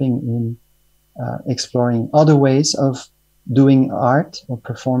also helping in exploring other ways of doing art or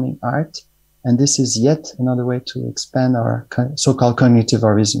performing art. And this is yet another way to expand our so-called cognitive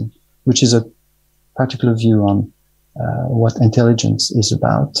horizon, which is a particular view on what intelligence is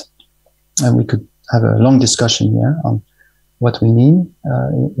about. And we could have a long discussion here on what we mean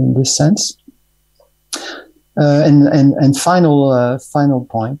in this sense. And final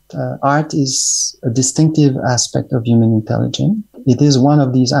point, art is a distinctive aspect of human intelligence. It is one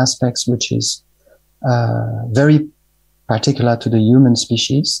of these aspects which is very particular to the human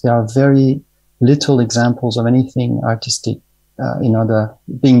species. There are very little examples of anything artistic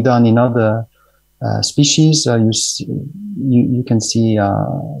being done in other species. You can see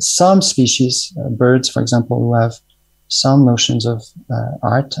some species, birds, for example, who have some notions of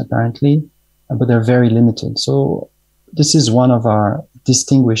art, apparently, but they're very limited. So this is one of our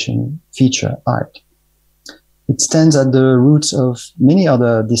distinguishing feature, art. It stands at the roots of many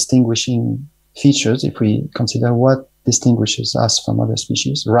other distinguishing features if we consider what distinguishes us from other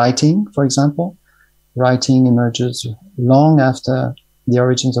species. Writing, for example. Writing emerges long after the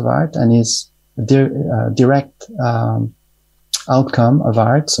origins of art and is a direct outcome of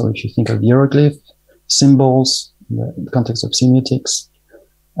art. So if you think of hieroglyph, symbols, in the context of semiotics,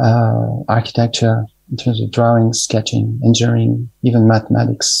 architecture, in terms of drawing, sketching, engineering, even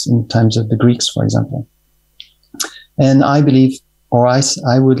mathematics in times of the Greeks, for example. And I believe, or I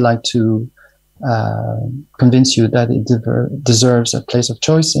would like to convince you that it deserves a place of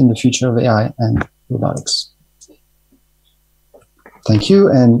choice in the future of AI and robotics. Thank you,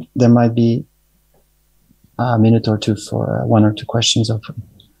 and there might be a minute or two for one or two questions.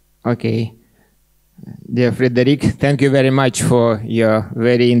 Okay. Dear Frederic, thank you very much for your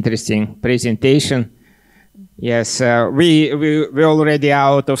very interesting presentation. Yes, we're already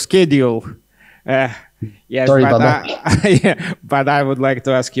out of schedule. Yes, sorry about that. Yeah, but I would like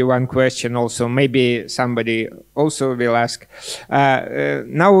to ask you one question also. Maybe somebody also will ask.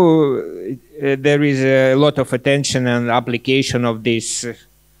 Now there is a lot of attention and application of this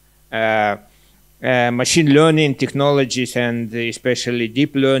machine learning technologies and especially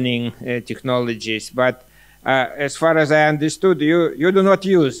deep learning technologies. But as far as I understood, you do not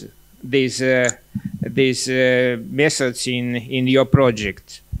use these methods in your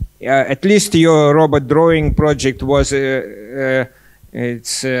project. At least your robot drawing project was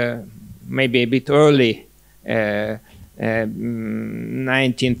it's maybe a bit early,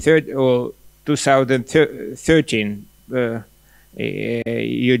 1930 or 2013.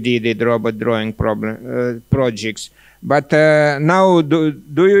 You did it, robot drawing projects. But now, do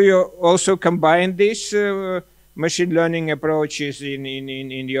you also combine these machine learning approaches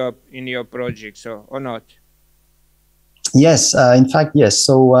in your projects or not? Yes, in fact, yes.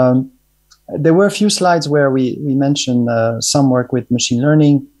 So there were a few slides where we mentioned some work with machine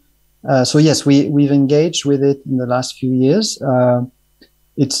learning. So yes, we've engaged with it in the last few years.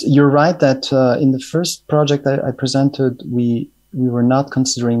 You're right that in the first project I presented, we were not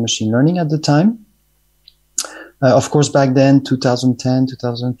considering machine learning at the time. Of course, back then, 2010,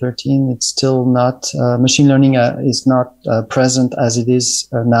 2013, it's still not, machine learning is not present as it is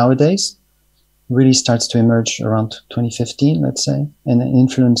nowadays. Really starts to emerge around 2015, let's say, and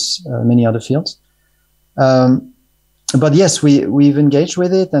influence many other fields. But yes, we've engaged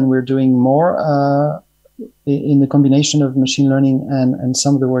with it, and we're doing more in the combination of machine learning and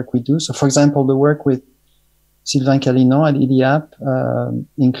some of the work we do. So, for example, the work with Sylvain Calinon at UIIP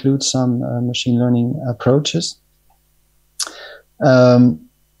includes some machine learning approaches.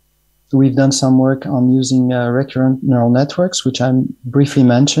 We've done some work on using recurrent neural networks, which I briefly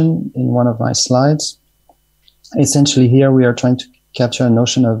mentioned in one of my slides. Essentially, here we are trying to capture a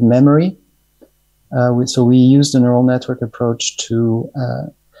notion of memory. So we use the neural network approach to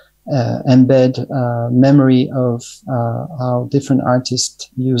embed memory of how different artists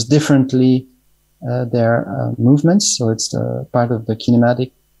use differently their movements. So it's part of the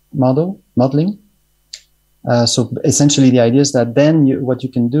kinematic modeling. So essentially the idea is that then what you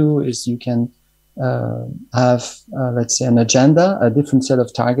can do is you can have, let's say, an agenda, a different set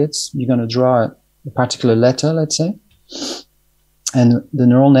of targets. You're going to draw a particular letter, let's say, and the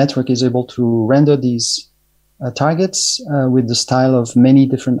neural network is able to render these targets with the style of many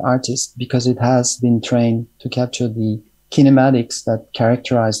different artists because it has been trained to capture the kinematics that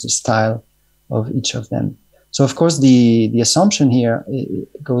characterize the style of each of them. So of course the assumption here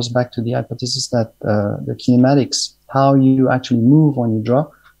it goes back to the hypothesis that the kinematics, how you actually move when you draw,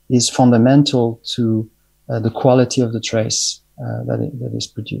 is fundamental to the quality of the trace that is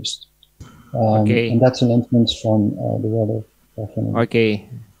produced. Okay. And that's an inference from the world of phenomenon. Okay.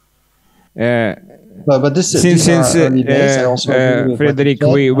 But this since early days, I also agree with Frederic,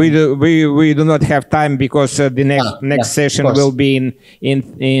 we do not have time because the next session will be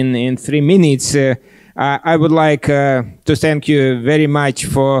in 3 minutes. I would like to thank you very much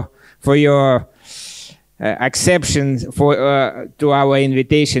for your acceptance to our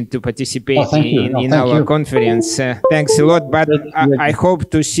invitation to participate in our conference. Thanks a lot. But I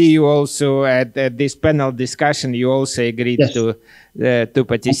hope to see you also at this panel discussion. You also agreed to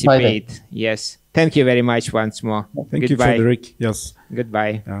participate. Yes. Thank you very much once more. Thank you, Frederic. Yes.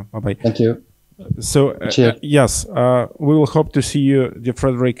 Goodbye. Bye-bye. Thank you. So, yes, we will hope to see you, dear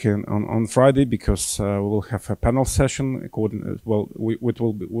Frederic, on Friday, because we will have a panel session,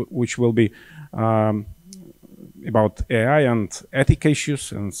 which will be about AI and ethic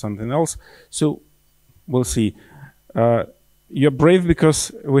issues and something else. So, we'll see. You're brave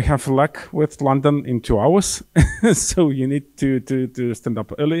because we have luck with London in 2 hours, so you need to stand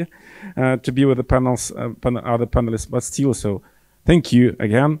up earlier to be with the other panelists. But still, so thank you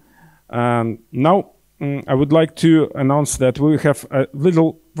again. Now I would like to announce that we will have a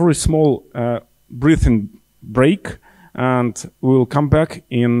very small breathing break, and we will come back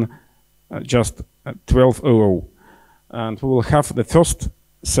in just 12:00, and we will have the first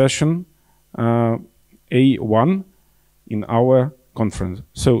session A1 in our conference.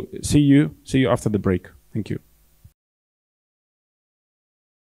 So see you after the break. Thank you.